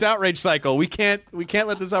Italian voice outrage cycle. We can't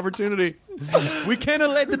let this opportunity. We can't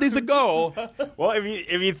let this go. Well,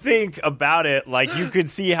 if you think about it, you could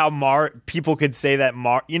see how people could say that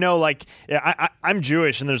I'm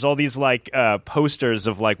Jewish, and there's all these posters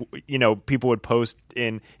of people would post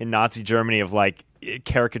in Nazi Germany of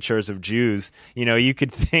caricatures of Jews. You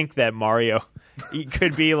could think that Mario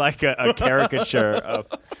could be a caricature of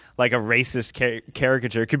a racist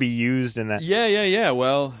caricature. It could be used in that. Yeah.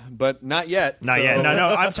 Well, but not yet. Not yet.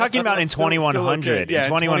 No. I'm talking about in 2100. Okay. Yeah, in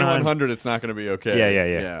 2100, it's not going to be okay.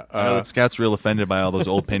 Yeah. I know that Scout's real offended by all those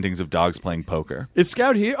old paintings of dogs playing poker. Is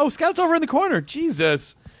Scout here? Oh, Scout's over in the corner.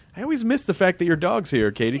 Jesus. I always miss the fact that your dog's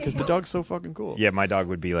here, Katie, because the dog's so fucking cool. Yeah, my dog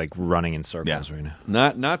would be running in circles right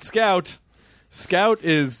now. Not Scout. Scout's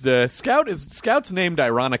named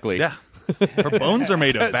ironically. Yeah. Her bones are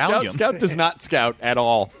made of Valium. Scout does not scout at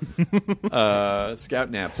all. Scout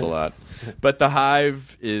naps a lot. But the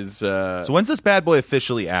Hive is... So when's this bad boy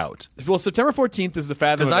officially out? Well, September 14th is the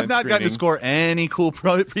Fathom Because I've not gotten to score any cool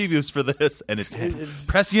previews for this, and it's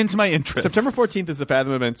prescient to my interest. September 14th is the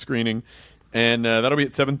Fathom event screening. And that'll be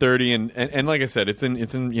at 7:30, and like I said, it's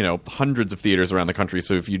in hundreds of theaters around the country.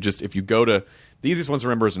 So if you go to the easiest ones to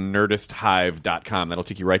remember is nerdisthive.com. That'll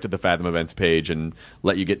take you right to the Fathom Events page and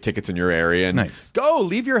let you get tickets in your area. And nice.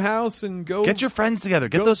 Leave your house and go. Get your friends together.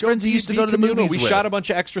 Get those friends who used to go to the movies. We shot a bunch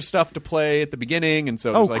of extra stuff to play at the beginning, and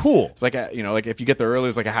so cool. It's if you get there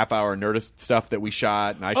early, there's a half hour Nerdist stuff that we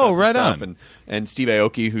shot, and I shot some right stuff, on. And Steve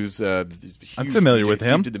Aoki, who's huge I'm familiar DJ, with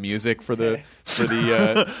him. Steve did the music for the.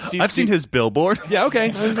 I've seen his billboard. Yeah,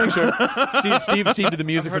 okay. Let's make sure. Steve did the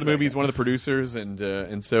music for the movie. He's one of the producers,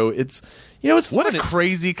 and so it's it's what fun. A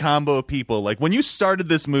crazy combo of people. When you started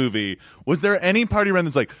this movie, was there any party around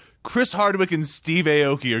that's like, Chris Hardwick and Steve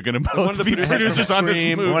Aoki are going to both be producers producers from on this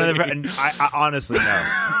Scream. movie. One of the, I honestly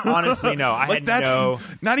no. Honestly, no. I had that's no.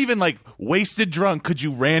 not even like wasted drunk. Could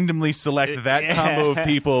you randomly select that combo of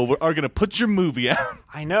people who are going to put your movie out?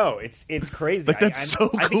 I know it's crazy. Like, that's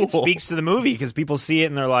so I think it cool. speaks to the movie because people see it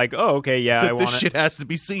and they're like, "Oh, okay, yeah, I That want this shit has to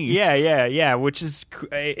be seen. Yeah. Which is,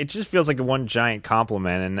 it just feels like a one giant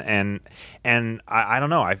compliment, and I don't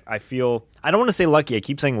know. I feel, I don't want to say lucky. I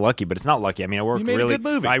keep saying lucky, but it's not lucky. I mean, I worked You made a really, good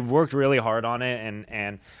movie. I worked really hard on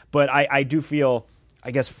it, but I do feel,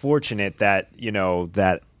 I guess, fortunate that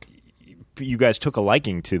that you guys took a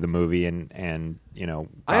liking to the movie and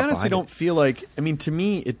I honestly don't feel like. I mean, to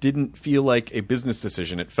me, it didn't feel like a business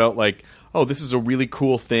decision. It felt like, oh, this is a really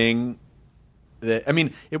cool thing. I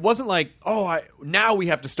mean, it wasn't like, oh, now we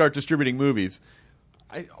have to start distributing movies.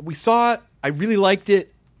 We saw it. I really liked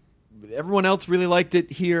it. Everyone else really liked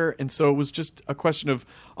it here, and so it was just a question of,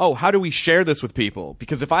 oh, how do we share this with people?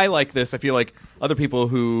 Because if I like this, I feel like other people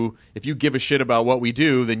who, if you give a shit about what we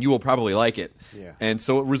do, then you will probably like it. Yeah. And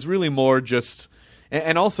so it was really more just,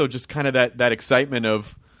 and also just kind of that excitement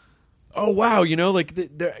of, oh wow,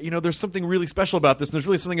 there's something really special about this, and there's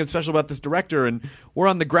really something special about this director, and we're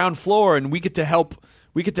on the ground floor, and we get to help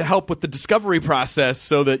with the discovery process,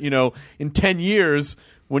 so that in 10 years.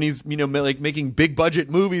 When he's like making big budget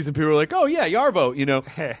movies and people are like, oh yeah, Yarvo,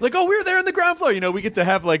 like, oh, we were there in the ground floor, we get to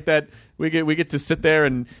have like that, we get to sit there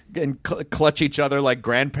and clutch each other like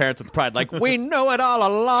grandparents with pride, like we know it all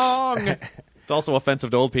along. It's also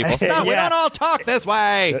offensive to old people. Stop, we don't all talk this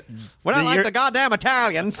way. We're not like the goddamn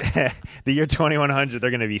Italians. The year 2100,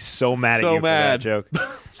 they're going to be so mad at you for that joke.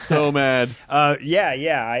 So mad.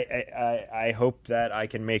 I hope that I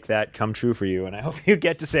can make that come true for you, and I hope you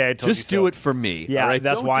get to say I told you so. Just do it for me. Yeah, all right?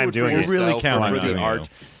 that's Don't why do I'm it doing for it. We're really yourself or counting for the on you. art.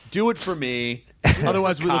 Do it for me.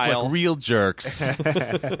 Otherwise, we look Kyle. like real jerks.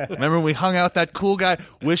 Remember when we hung out with that cool guy?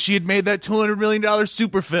 Wish he had made that $200 million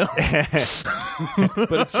super film.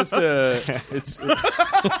 But it's just I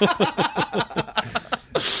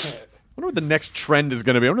wonder what the next trend is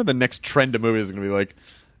going to be. I wonder what the next trend of movies is going to be like.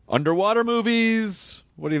 Underwater movies?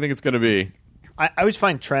 What do you think it's going to be? I always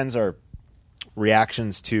find trends are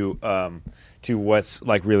reactions to what's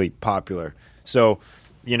like really popular. So,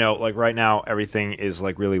 like right now, everything is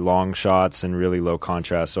like really long shots and really low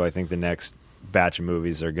contrast. So I think the next batch of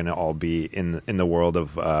movies are going to all be in the world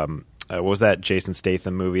of what was that Jason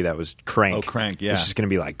Statham movie that was Crank? Oh, Crank, yeah. Which is going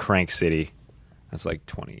to be like Crank City. That's like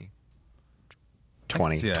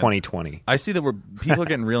 2020. I see that people are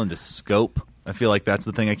getting real into scope. I feel like that's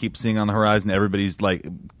the thing I keep seeing on the horizon. Everybody's like,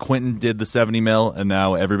 Quentin did the 70 mil, and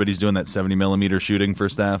now everybody's doing that 70 millimeter shooting for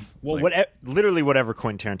staff. Well, literally whatever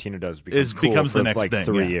Quentin Tarantino does becomes the for next like thing,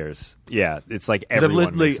 3 yeah. years. Yeah, it's like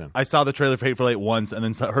everyone makes them. I saw the trailer for Hateful Eight once, and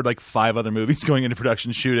then heard like 5 other movies going into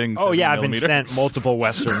production shooting. Oh yeah, 70 I've been millimeter. sent multiple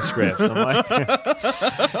Western scripts. I'm like,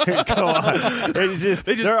 go on. They just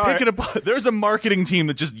pick it apart. There's a marketing team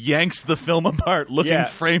that just yanks the film apart, looking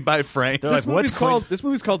frame by frame. They're like, what's This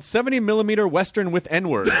movie's called 70 millimeter Western with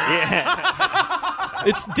N-word. Yeah.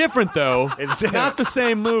 It's different though. It's not the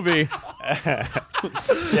same movie.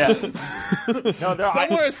 Yeah. No,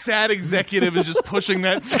 Somewhere a sad executive is just pushing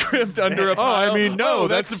that script under a pile.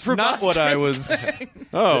 That's not what I was.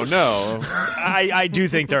 Oh no. I do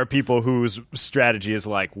think there are people whose strategy is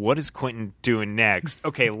like, what is Quentin doing next?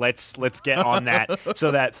 Okay, let's get on that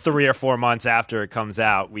so that 3 or 4 months after it comes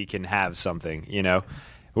out, we can have something,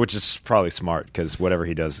 Which is probably smart because whatever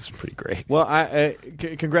he does is pretty great. Well,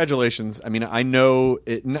 congratulations. I mean, I know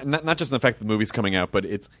it, not just in the fact that the movie's coming out, but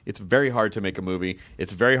it's very hard to make a movie.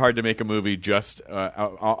 It's very hard to make a movie just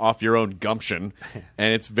off your own gumption,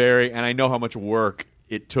 and I know how much work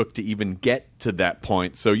it took to even get to that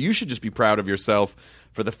point. So you should just be proud of yourself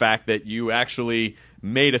for the fact that you actually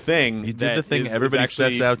made a thing. You did the thing everybody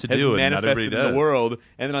sets out to do, and not everybody does. In the world,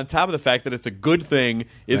 and then on top of the fact that it's a good thing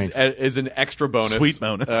is an extra bonus, sweet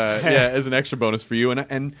bonus, as an extra bonus for you.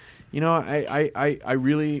 And I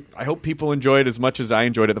really hope people enjoy it as much as I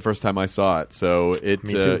enjoyed it the first time I saw it. So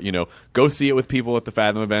go see it with people at the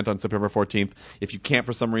Fathom event on September 14th. If you can't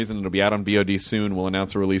for some reason, it'll be out on VOD soon. We'll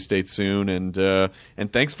announce a release date soon. And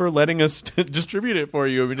thanks for letting us distribute it for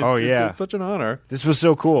you. I mean, it's such an honor. This was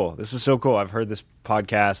so cool. I've heard this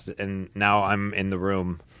podcast, and now I'm in the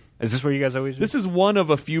room. Is this where you guys always do? This is one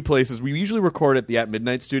of a few places. We usually record at the At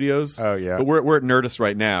Midnight Studios. Oh, yeah. But we're at Nerdist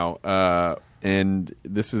right now. And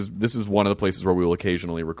this is one of the places where we will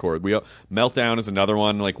occasionally record. Meltdown is another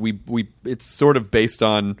one. Like it's sort of based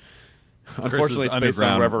on Unfortunately, it's based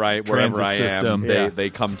on underground wherever I transit am. system. They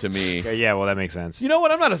come to me. Yeah, well, that makes sense. You know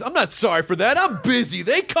what? I'm not sorry for that. I'm busy.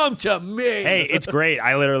 They come to me. Hey, it's great.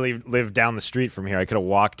 I literally live down the street from here. I could have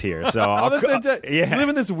walked here. So that's fantastic. yeah. You live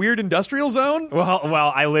in this weird industrial zone?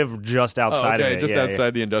 Well, I live just outside of it. Just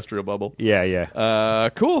outside the industrial bubble. Yeah.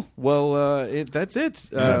 Cool. Well, that's it.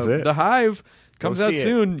 That's it. The Hive comes Go out see it.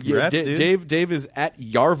 soon. Congrats, dude. Dave is at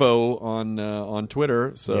Yarvo on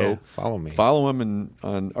Twitter. So Yeah, follow me. Follow him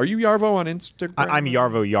on. Are you Yarvo on Instagram? I'm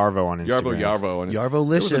Yarvo on Instagram. Yarvo on Instagram.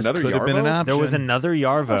 Yarvolicious There was another could have been an Yarvo? option. There was another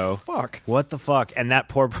Yarvo. Oh, fuck. What the fuck? And that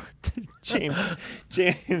poor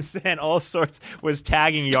James and all sorts was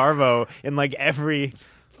tagging Yarvo in like every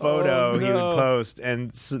photo he would post,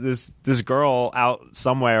 and so this girl out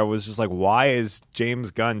somewhere was just like, "Why is James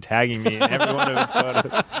Gunn tagging me in every one of his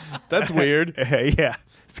photos?" That's weird. Yeah,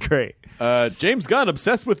 it's great. James Gunn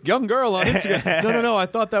obsessed with young girl on Instagram. No. I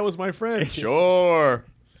thought that was my friend. Sure.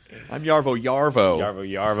 I'm Yarvo.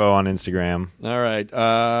 Yarvo on Instagram. All right.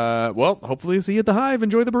 Well, hopefully see you at the Hive.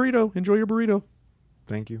 Enjoy the burrito. Enjoy your burrito.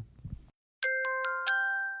 Thank you.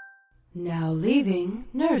 Now leaving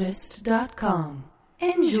Nerdist.com.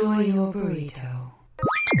 Enjoy your burrito.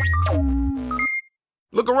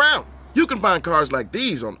 Look around. You can find cars like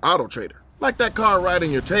these on AutoTrader, like that car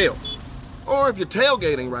riding your tail. Or if you're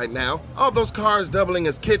tailgating right now, all those cars doubling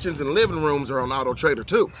as kitchens and living rooms are on AutoTrader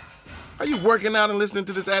too. Are you working out and listening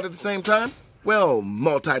to this ad at the same time? Well,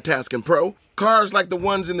 multitasking pro, cars like the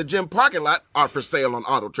ones in the gym parking lot are for sale on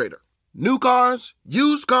AutoTrader. New cars,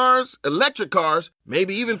 used cars, electric cars,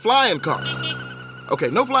 maybe even flying cars. Okay,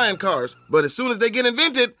 no flying cars, but as soon as they get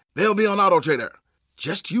invented, they'll be on AutoTrader.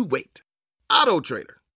 Just you wait. AutoTrader.